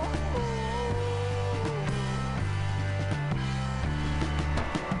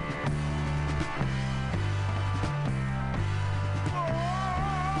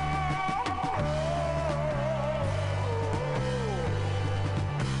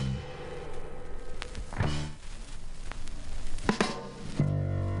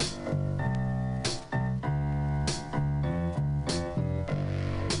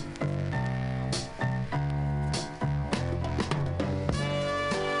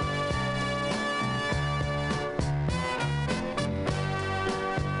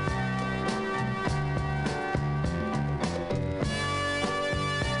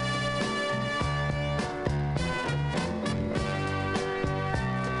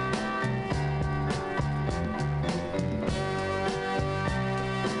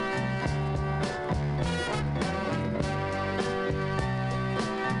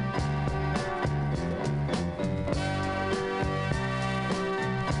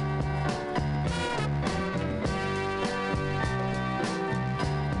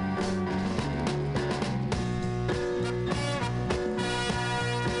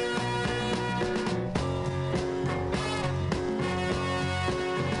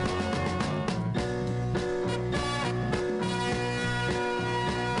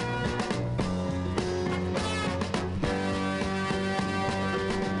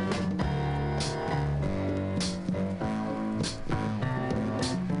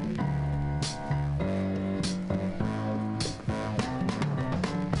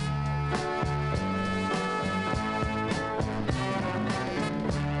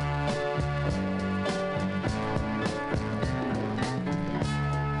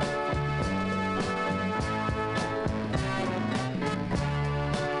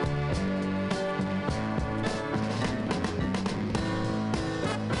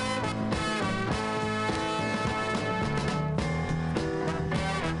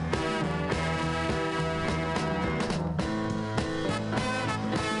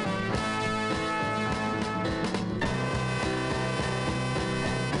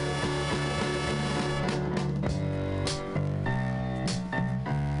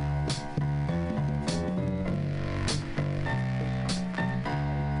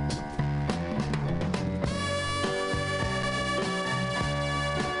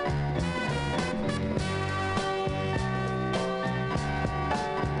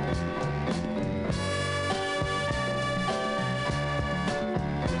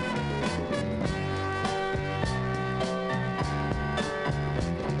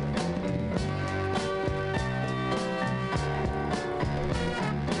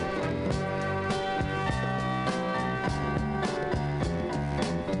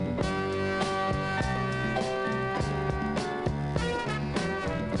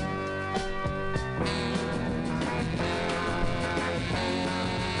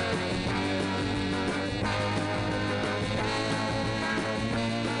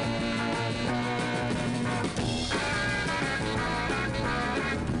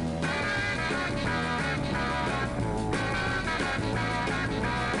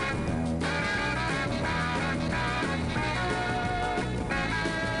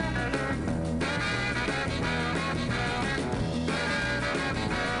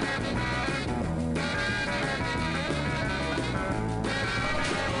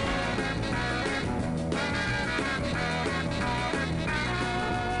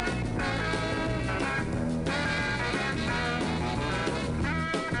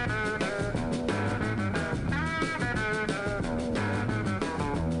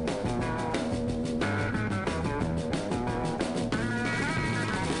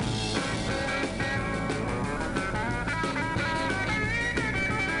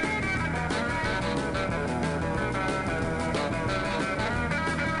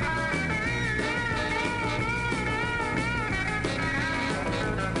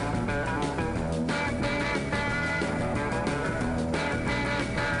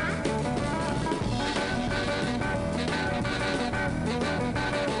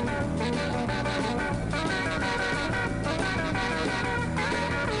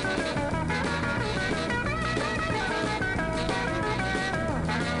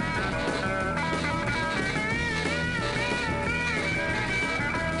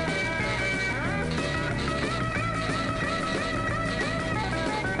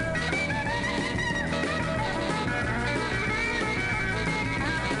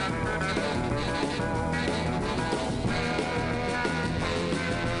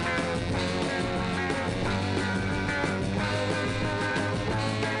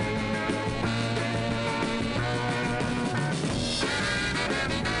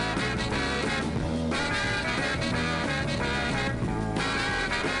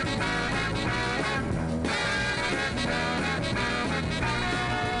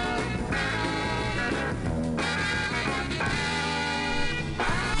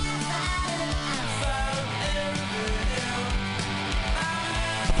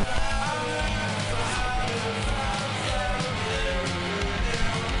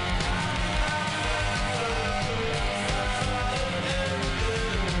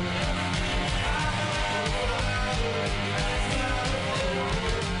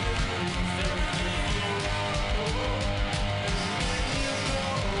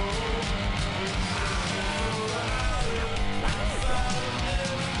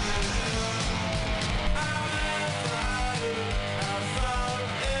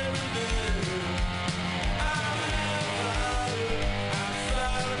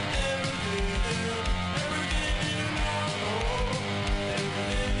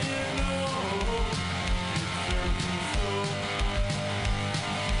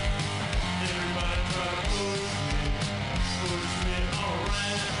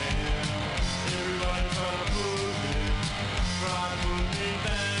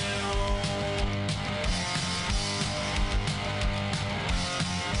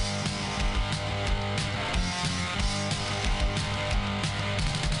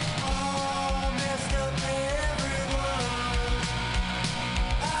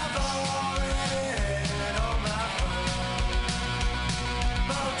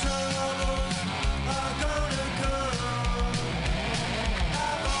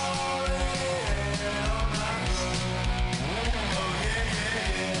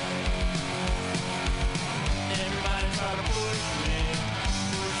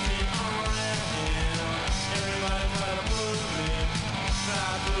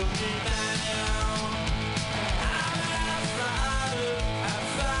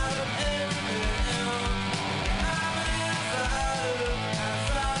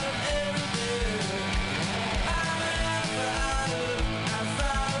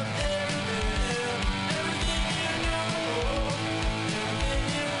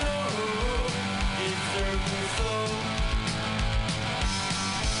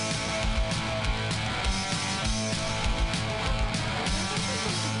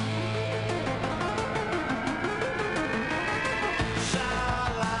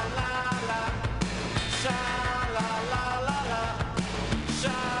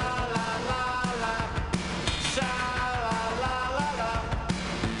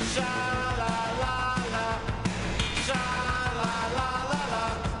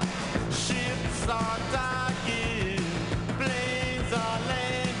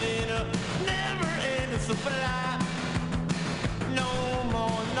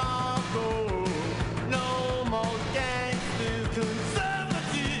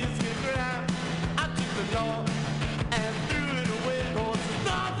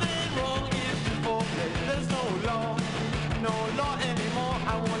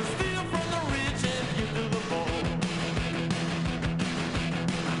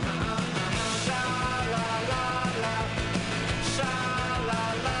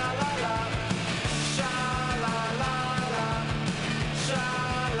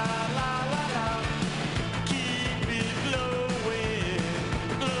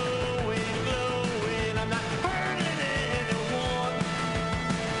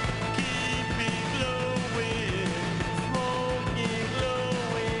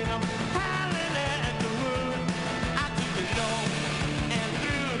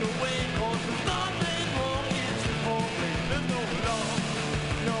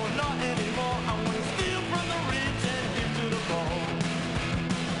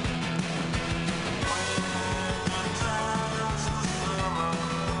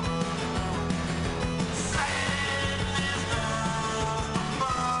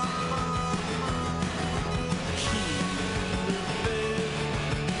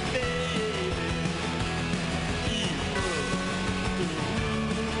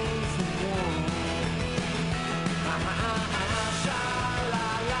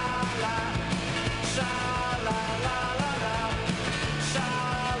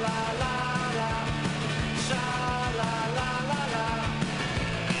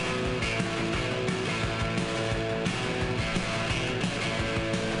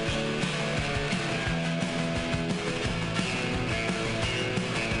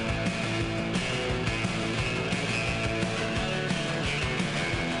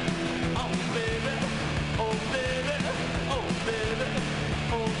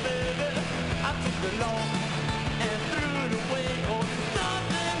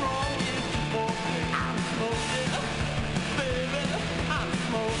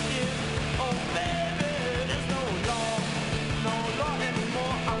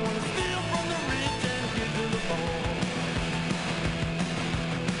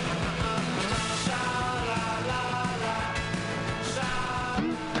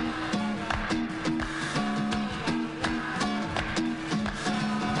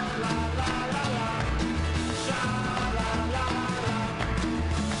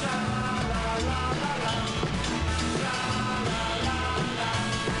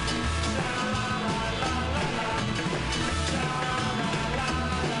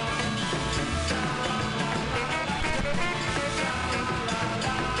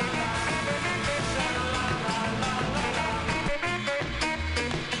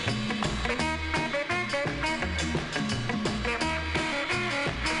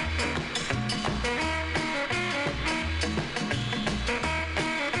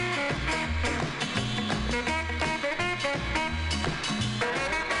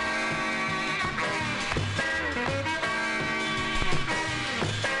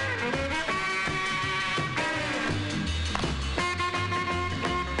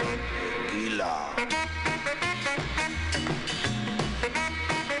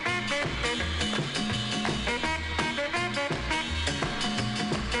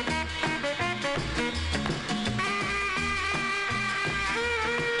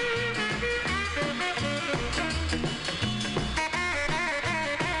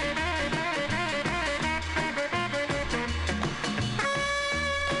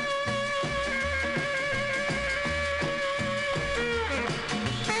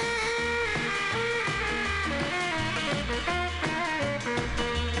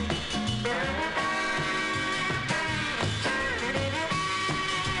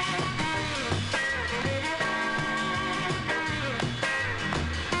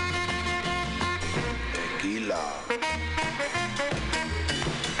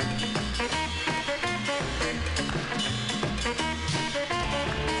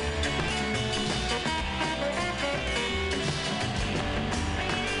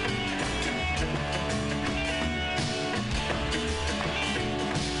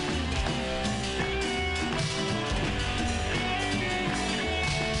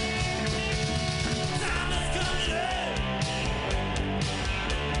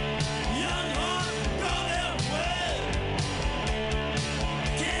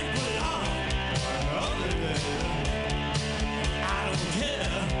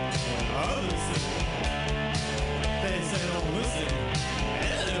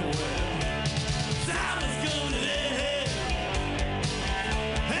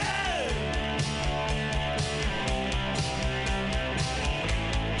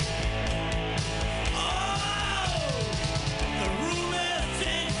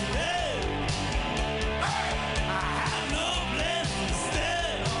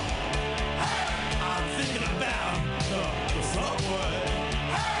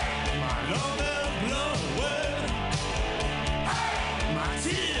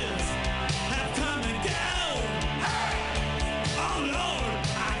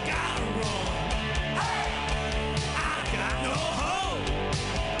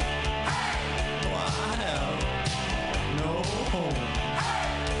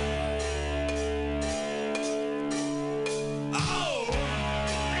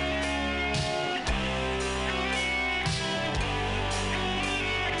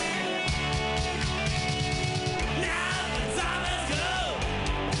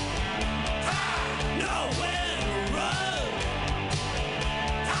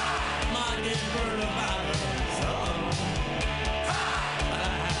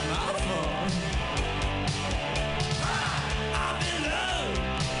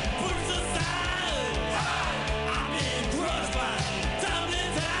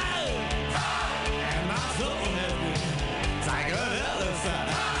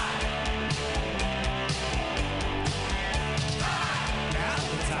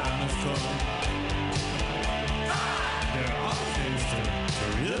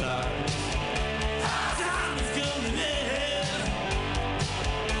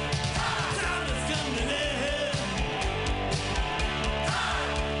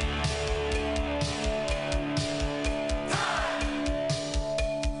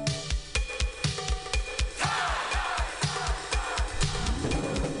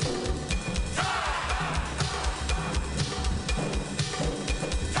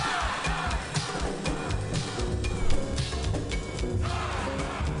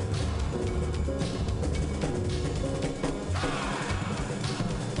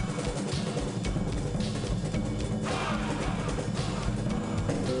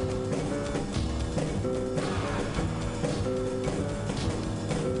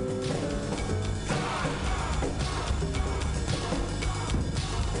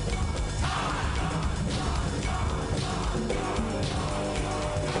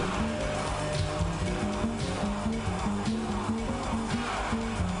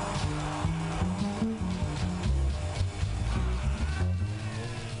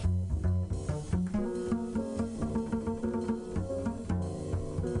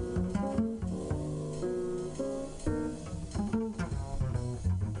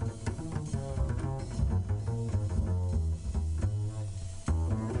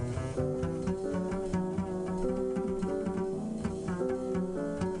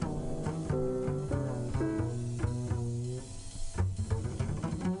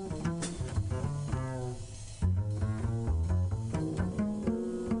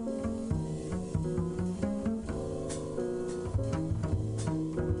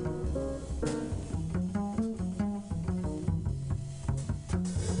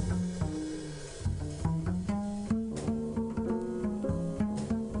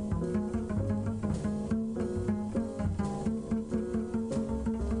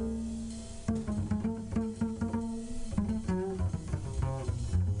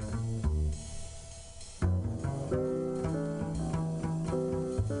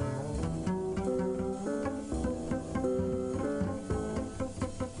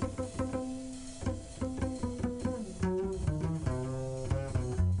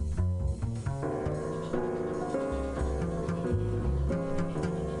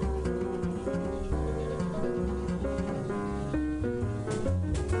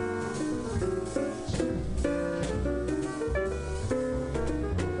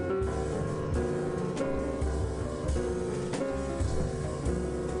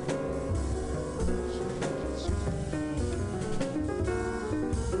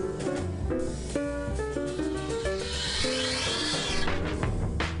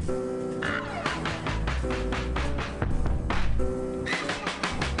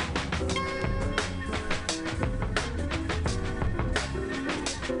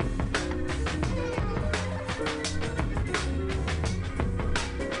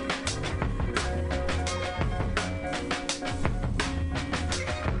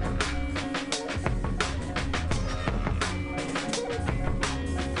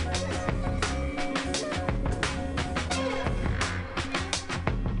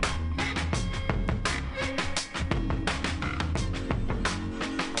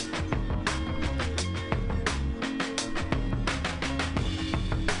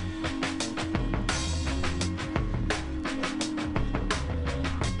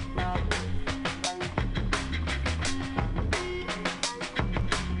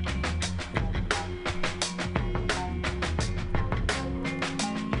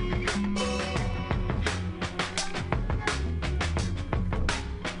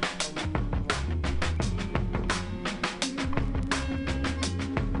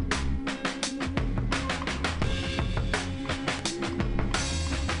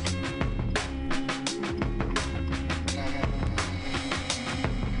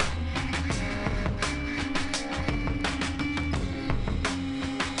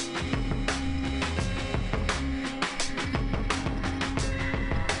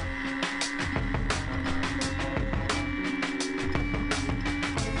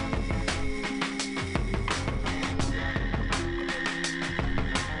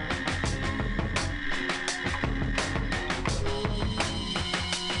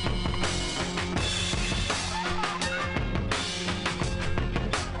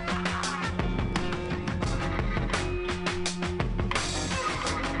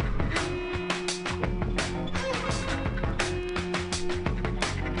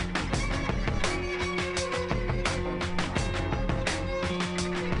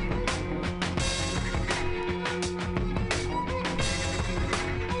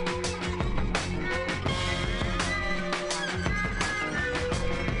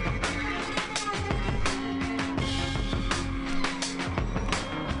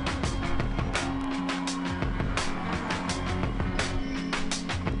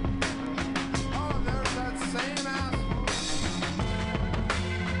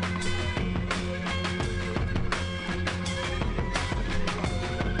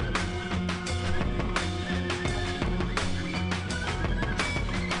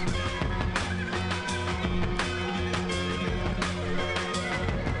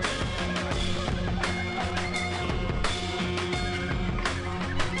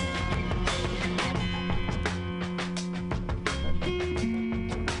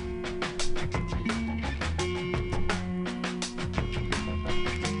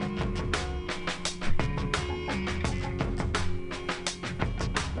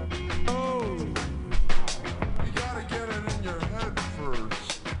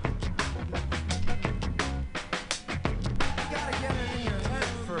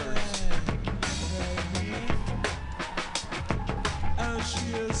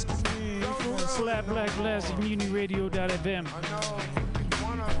 Slap Black Classic MutinyRadio.fm. I know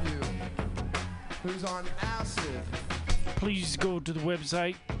one of you who's on acid. Please go to the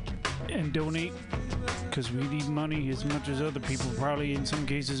website and donate, because we need money as much as other people, probably in some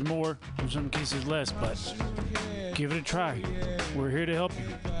cases more, in some cases less, but give it a try. We're here to help you.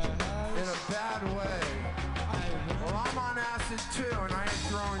 In a bad way. Well, I'm on acid too, and I ain't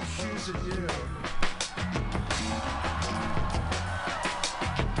throwing shoes at you.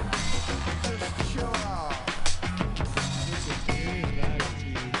 Just chill out.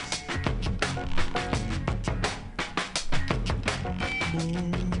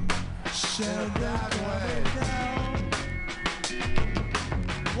 In a bad way. In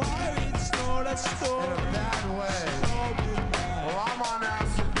a bad way. Well, I'm on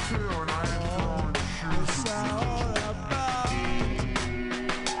acid too, and I ain't throwing shoes at you.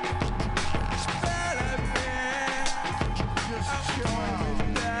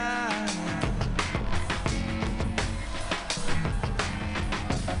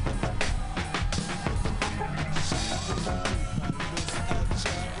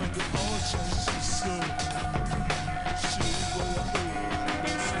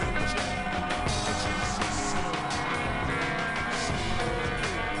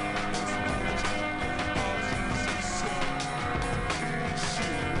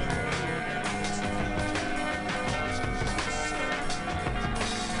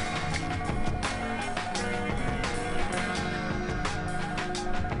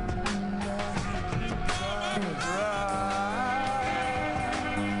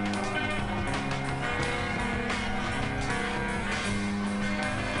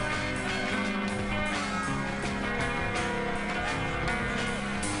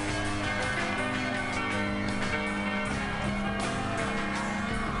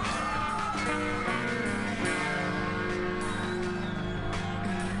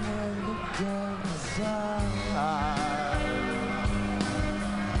 Just chill out.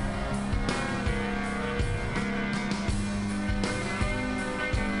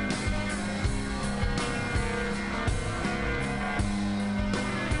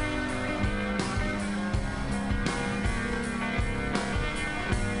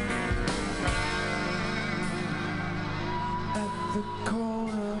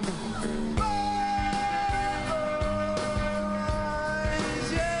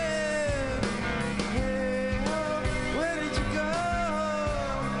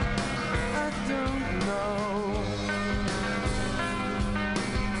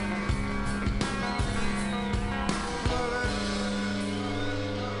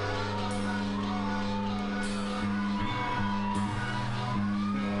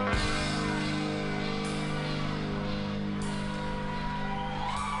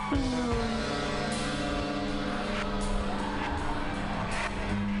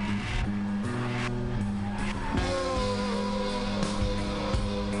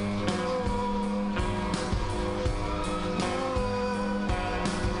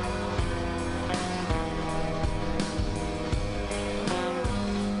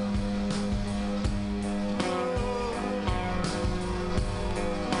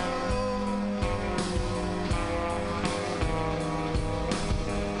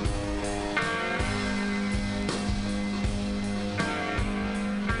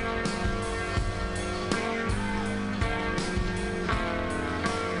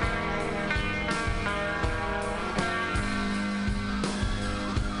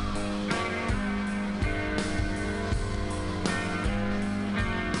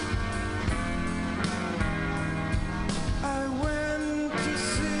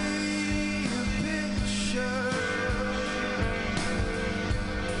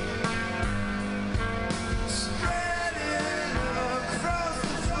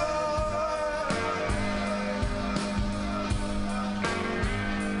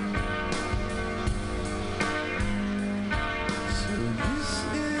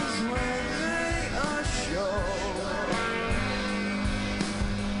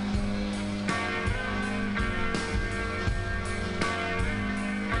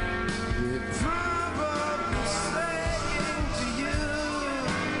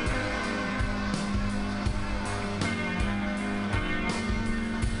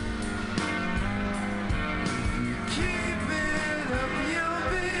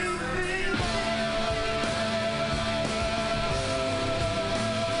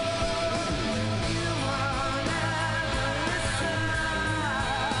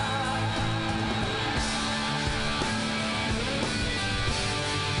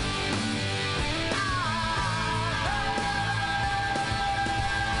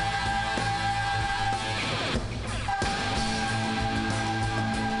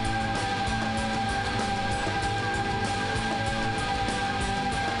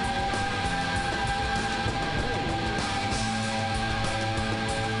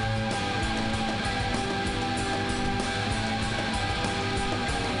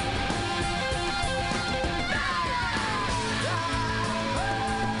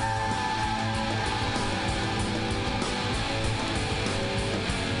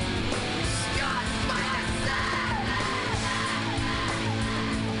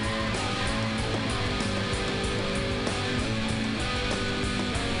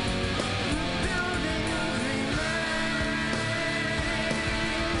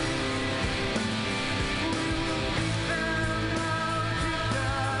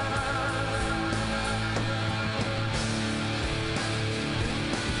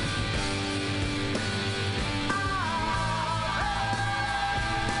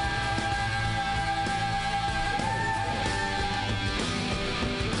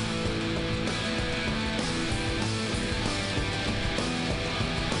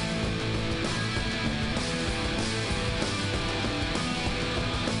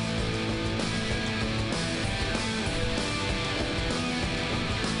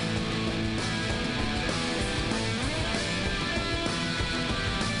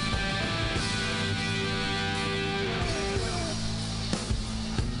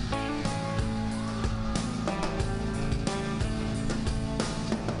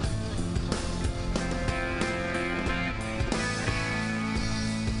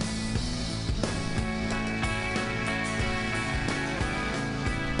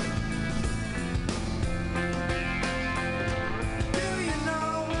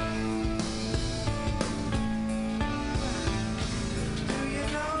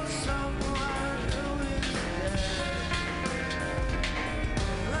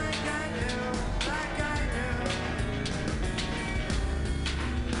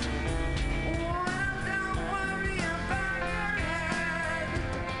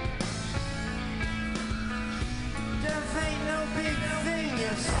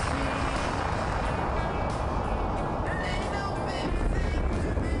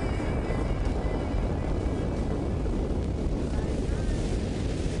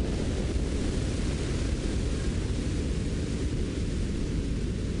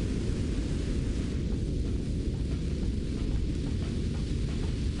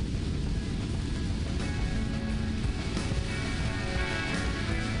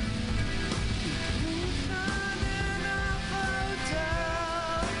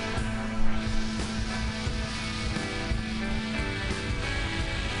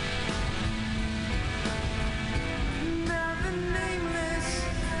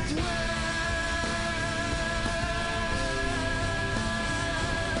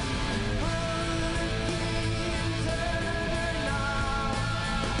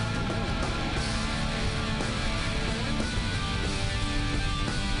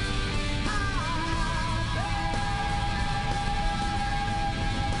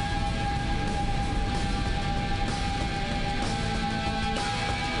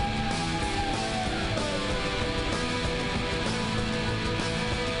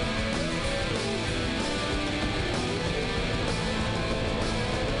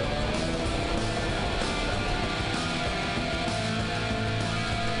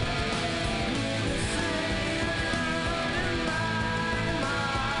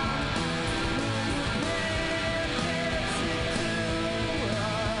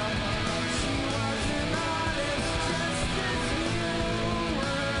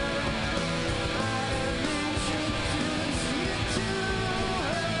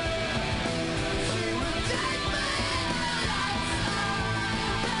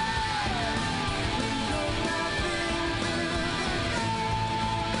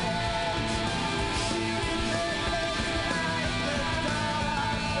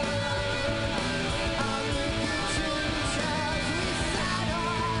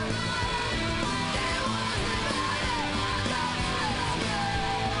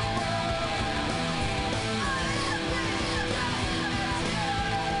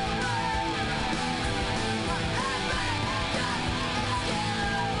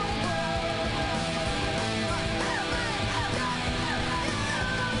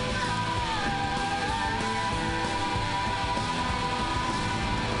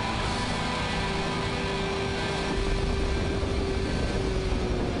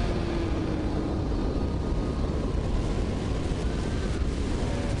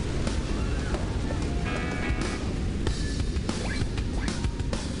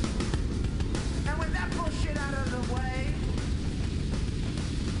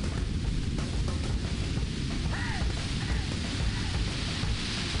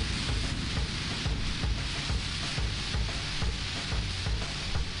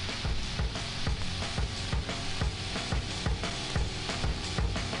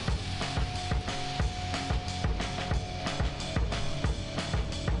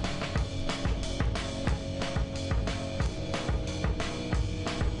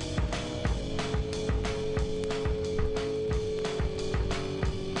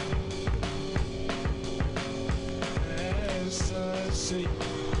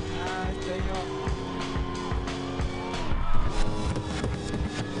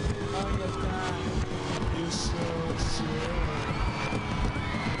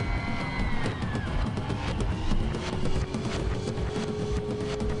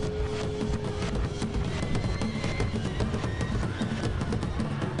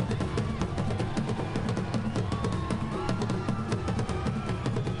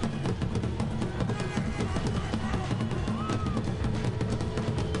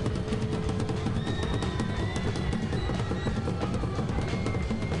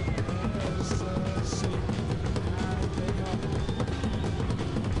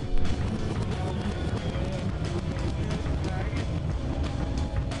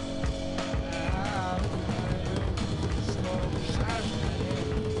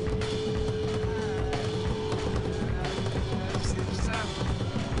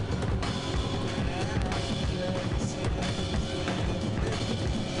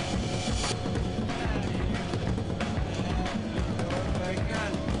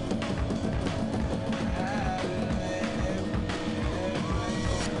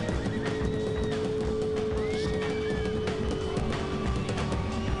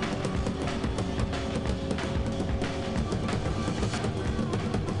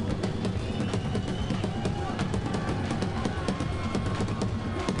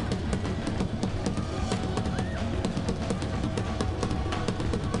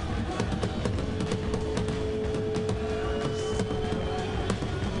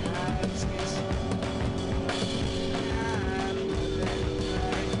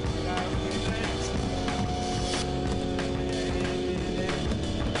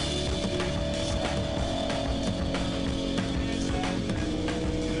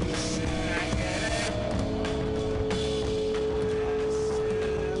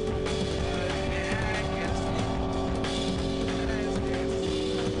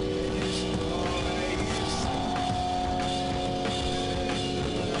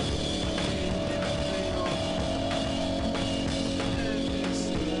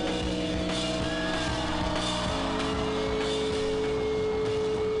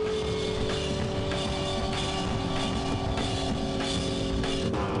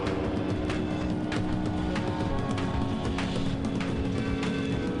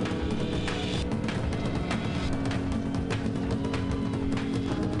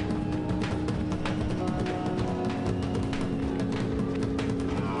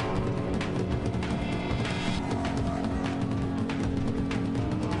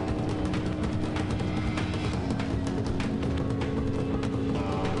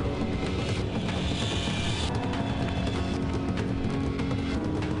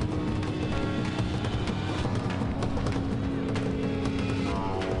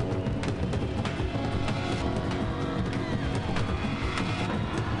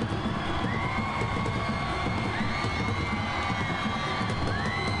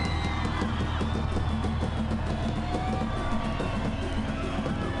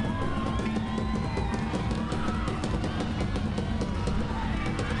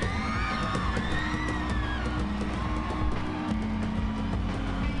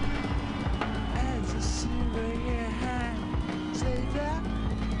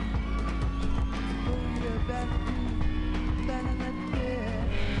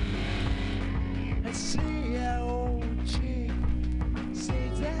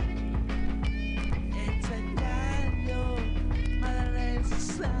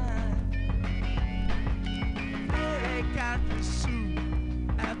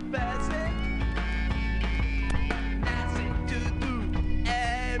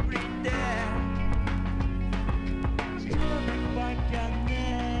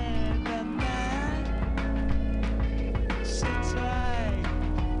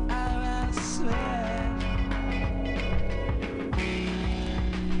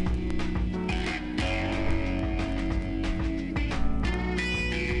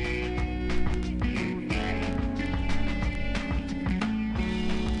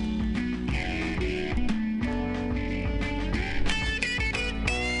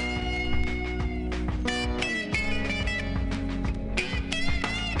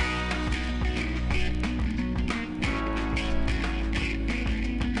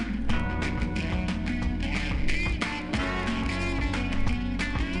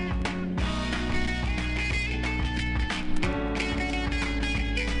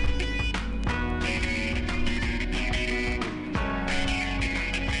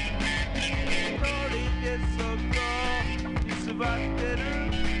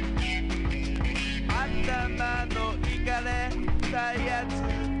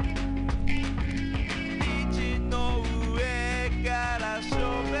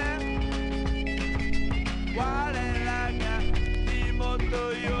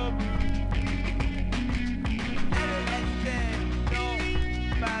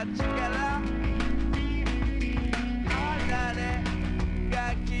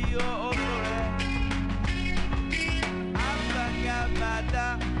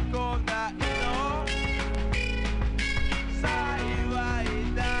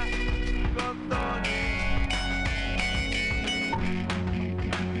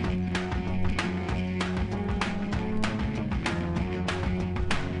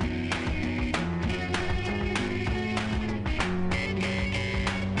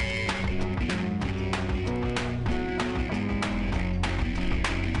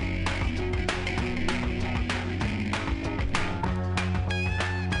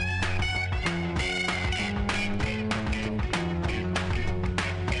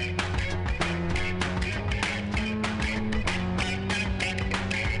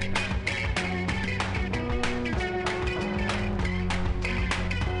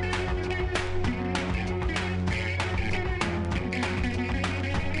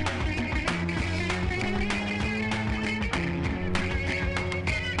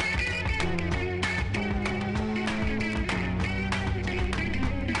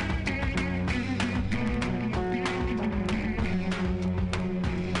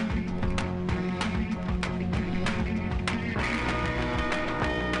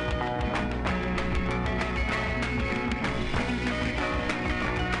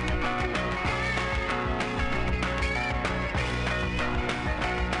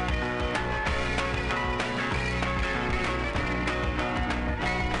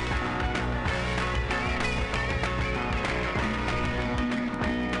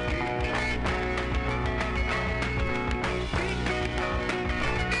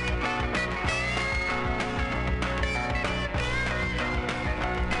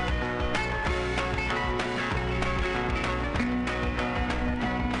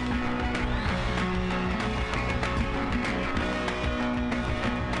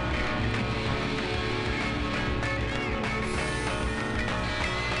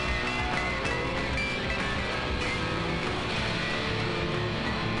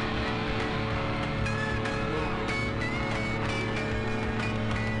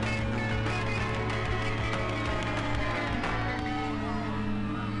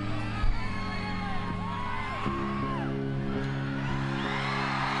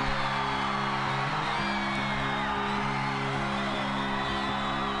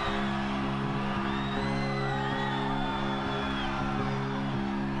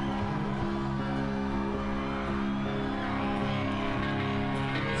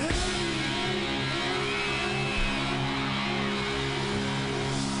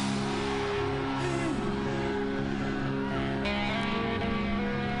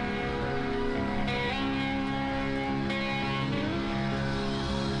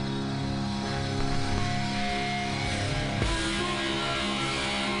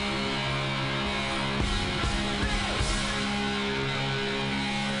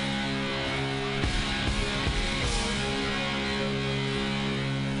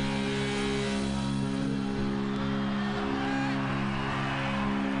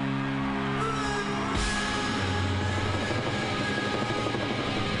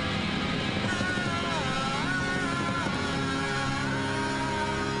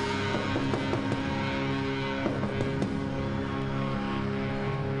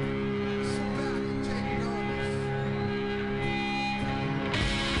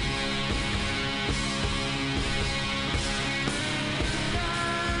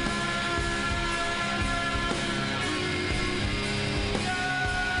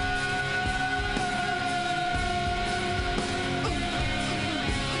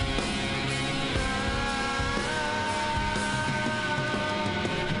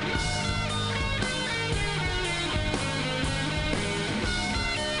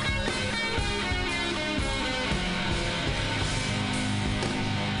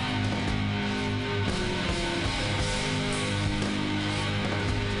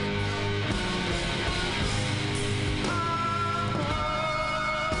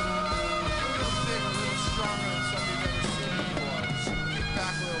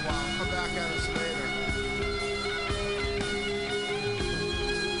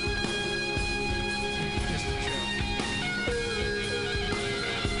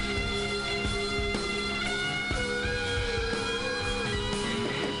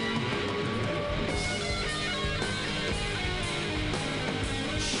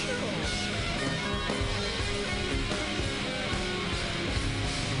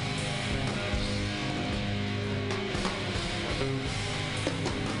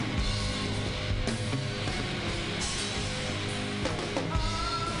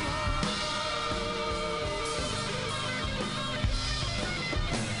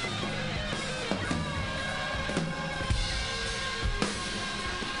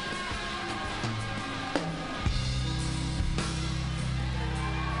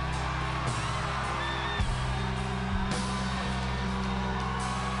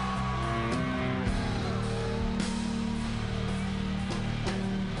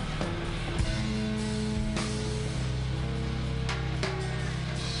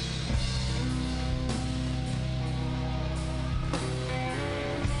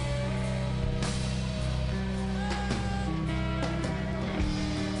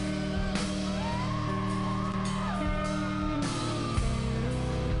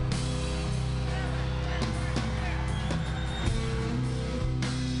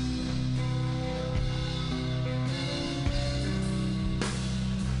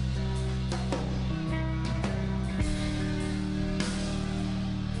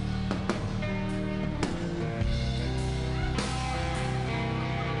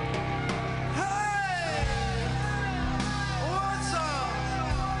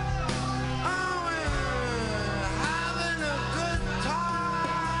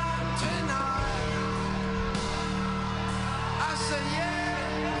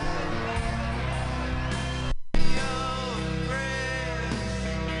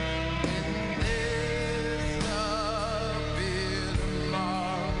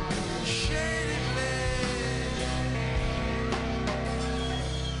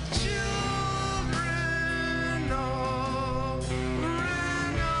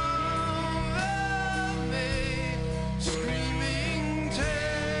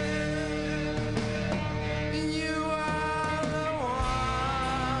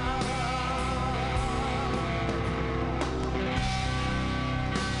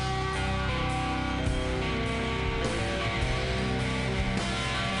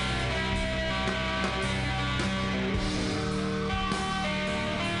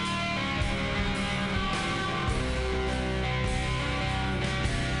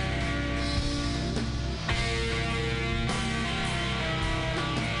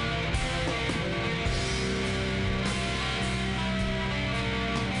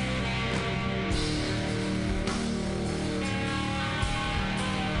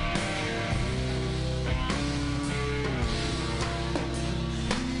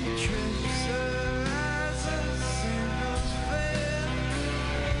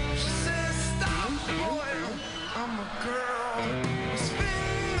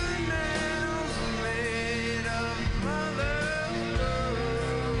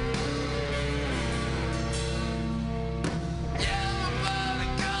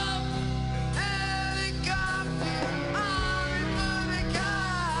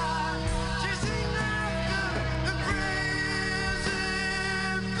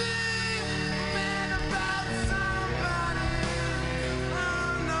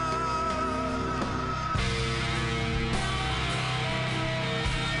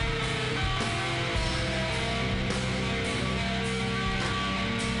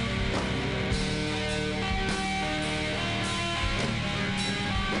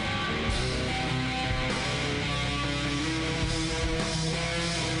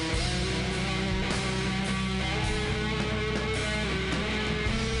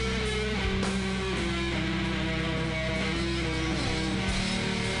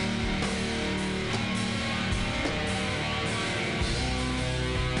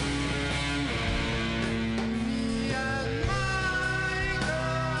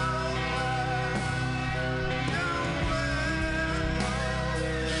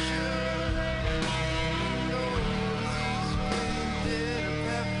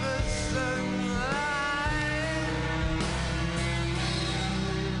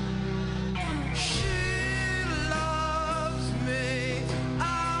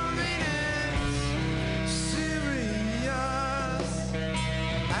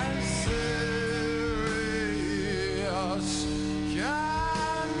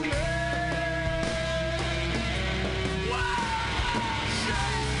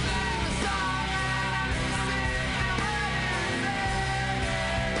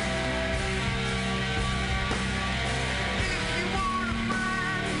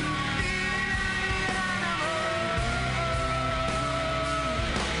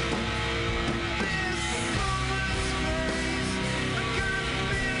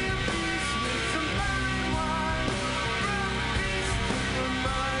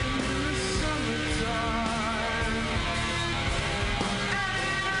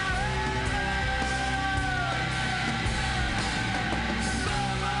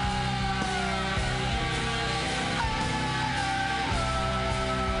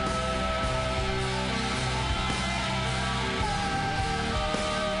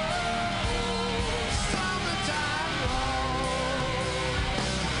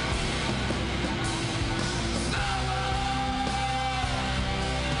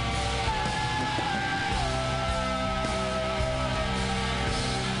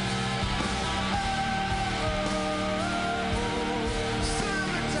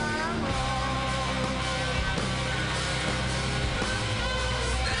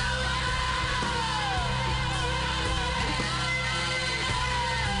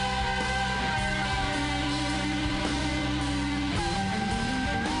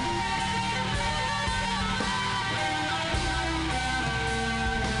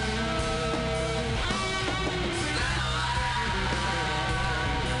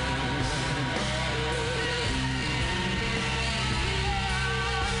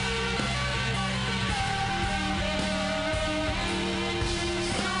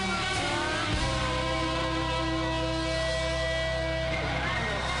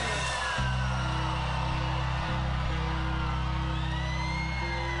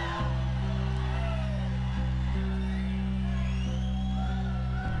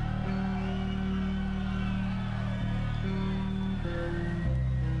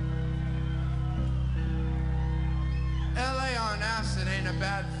 a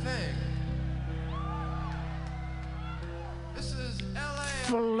bad thing. This is LA.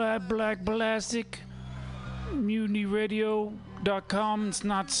 Flat black plastic. MutinyRadio.com. It's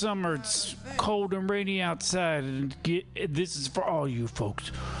not summer. It's cold and rainy outside. And this is for all you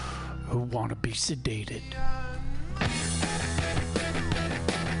folks who want to be sedated.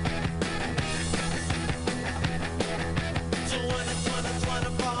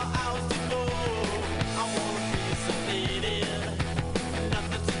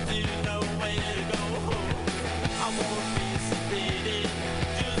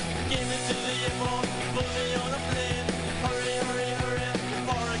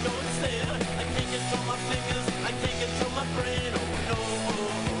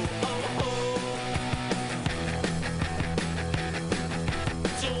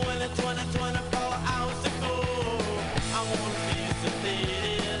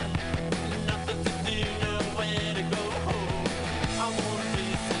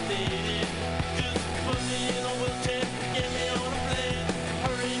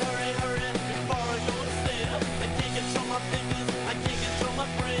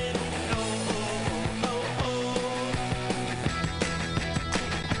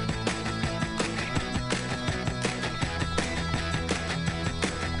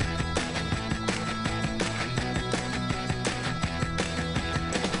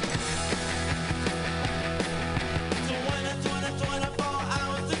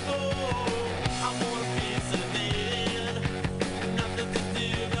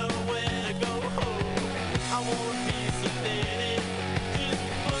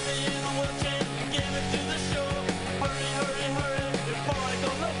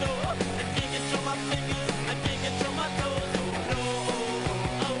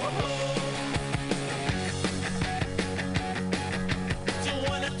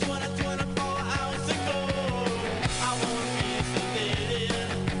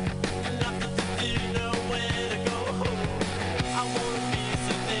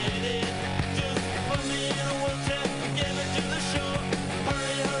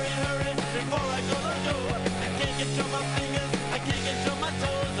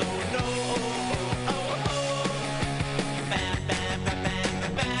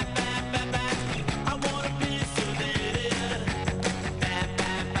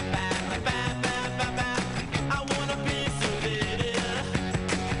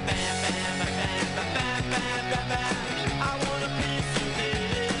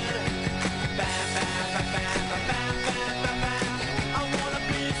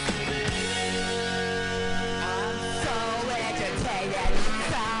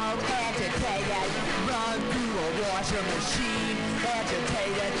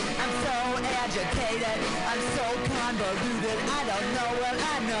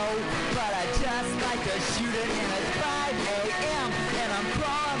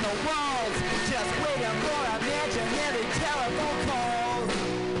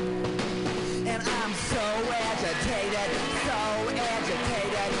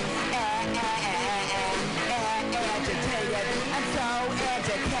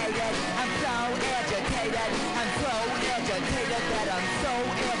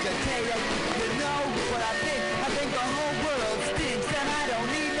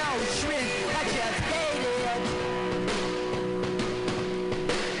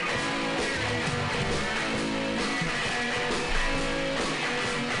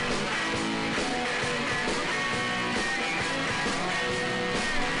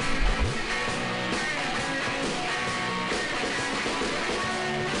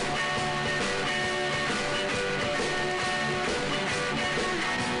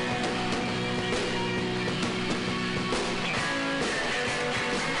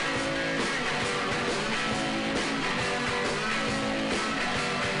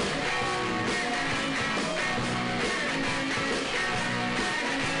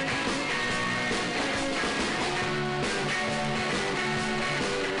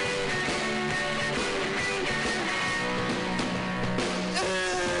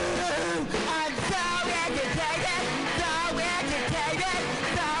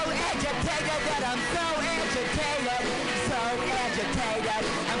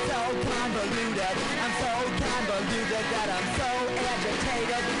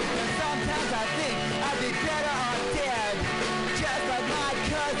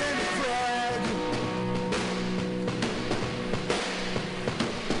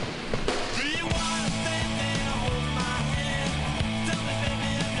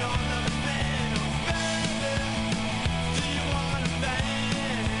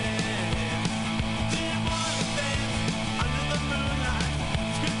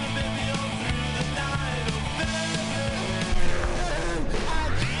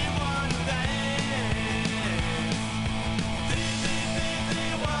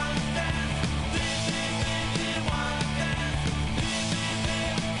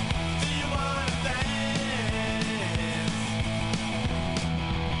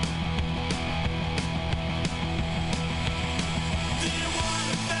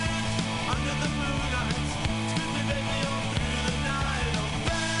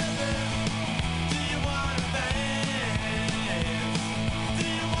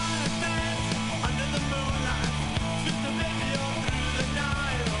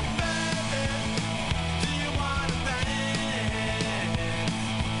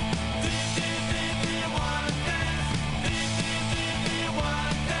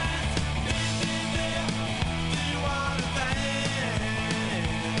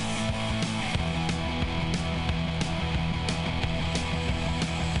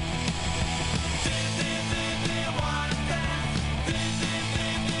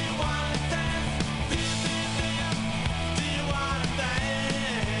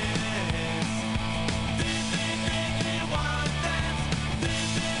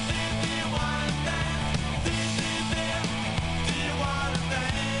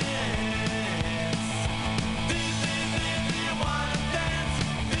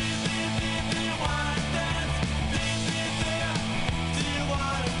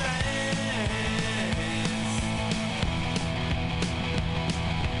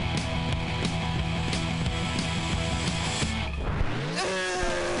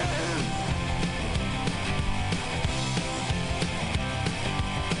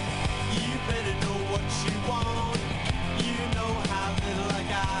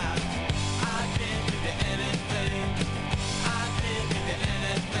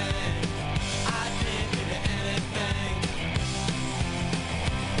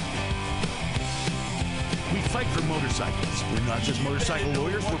 fight for motorcycles. We're not just motorcycle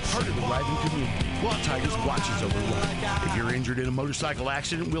lawyers, we're part of the riding community. Law Tigers watches over riding. If you're injured in a motorcycle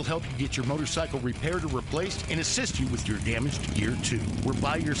accident, we'll help you get your motorcycle repaired or replaced and assist you with your damaged gear too. We're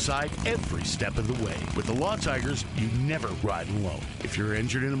by your side every step of the way. With the Law Tigers, you never ride alone. If you're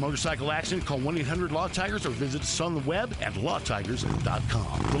injured in a motorcycle accident, call 1-800-LAW-TIGERS or visit us on the web at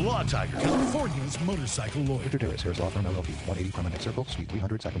lawtigers.com. The Law Tiger, California's motorcycle lawyer. Victor Terrace, Harris Law Firm, LLP, 180 Promenade Circle, Suite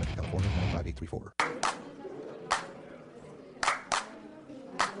 300, Sacramento, California, 95834.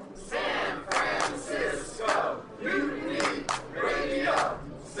 San Francisco Mutiny Radio.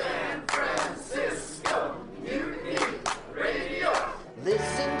 San Francisco Mutiny Radio.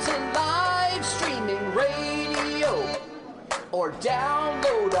 Listen to live streaming radio or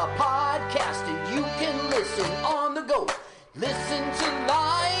download a podcast and you can listen on the go. Listen to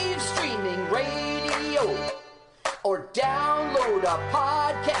live streaming radio or download a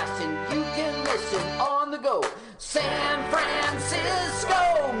podcast and you can listen on the go. San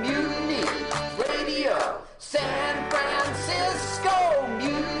Francisco Mutiny Radio. San Francisco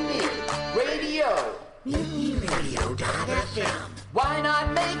Mutiny Radio. MutinyRadio.fm. Why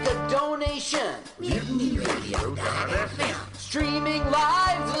not make a donation? MutinyRadio.fm. Streaming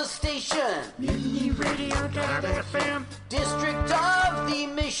live the station. MutinyRadio.fm. District of the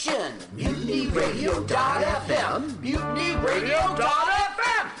Mission. MutinyRadio.fm.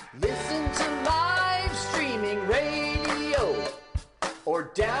 MutinyRadio.fm. Listen to live streaming radio or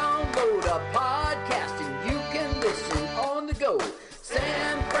download a podcast and you can listen on the go.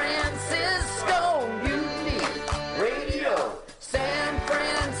 San Francisco Mutiny Radio. San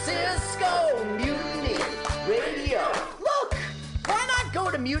Francisco Mutiny Radio. Look, why not go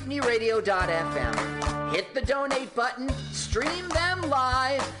to MutinyRadio.fm? Hit the donate button, stream them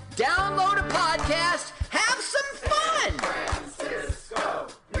live, download a podcast, have some fun! San Francisco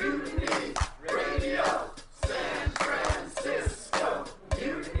Mutiny Radio. San Francisco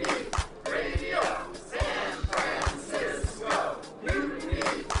Mutiny Radio. San Francisco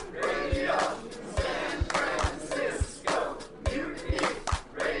Mutiny Radio. San Francisco Mutiny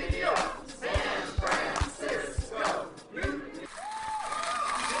Radio. San Francisco Mutiny.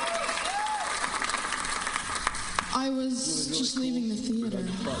 I was just leaving the theater.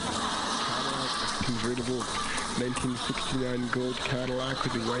 Convertible 1969 gold Cadillac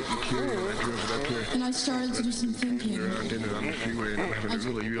with the white interior. I drove it up here. And I started to do some thinking. Around in it on the freeway and I'm having a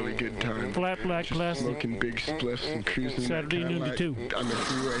really, really good time. Flat black Just classic. smoking big spliffs and cruising Saturday noon to 2. on the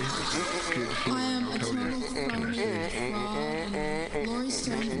freeway. Good feeling. I am a total phony fraud. Laurie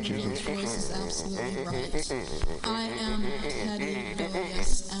Stone's voice is absolutely right. I am petty,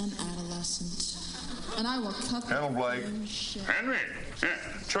 rebellious, and adolescent. And I will cut the Blake. Henry. Yeah,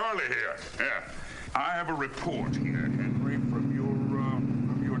 Charlie here. Yeah. I have a report here, Henry, from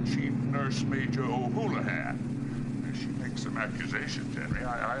your chief nurse, Major O'Houlihan. She makes some accusations, Henry.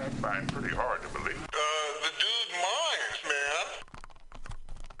 I find pretty hard to believe. The dude minds, man.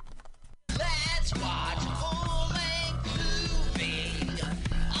 Let's watch full-length movie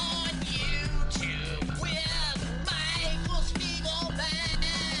on YouTube with Michael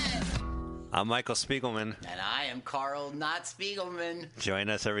Spiegelman. I'm Michael Spiegelman. And I am Carl Not Spiegelman. Join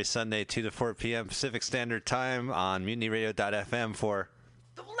us every Sunday, 2 to 4 p.m. Pacific Standard Time on MutinyRadio.fm for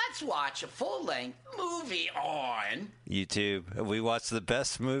Let's watch a full-length movie on... YouTube. We watch the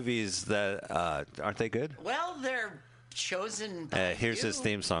best movies that, aren't they good? Well, they're chosen by Here's you. his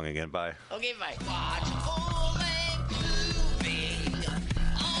theme song again. Bye. Okay, bye. Watch full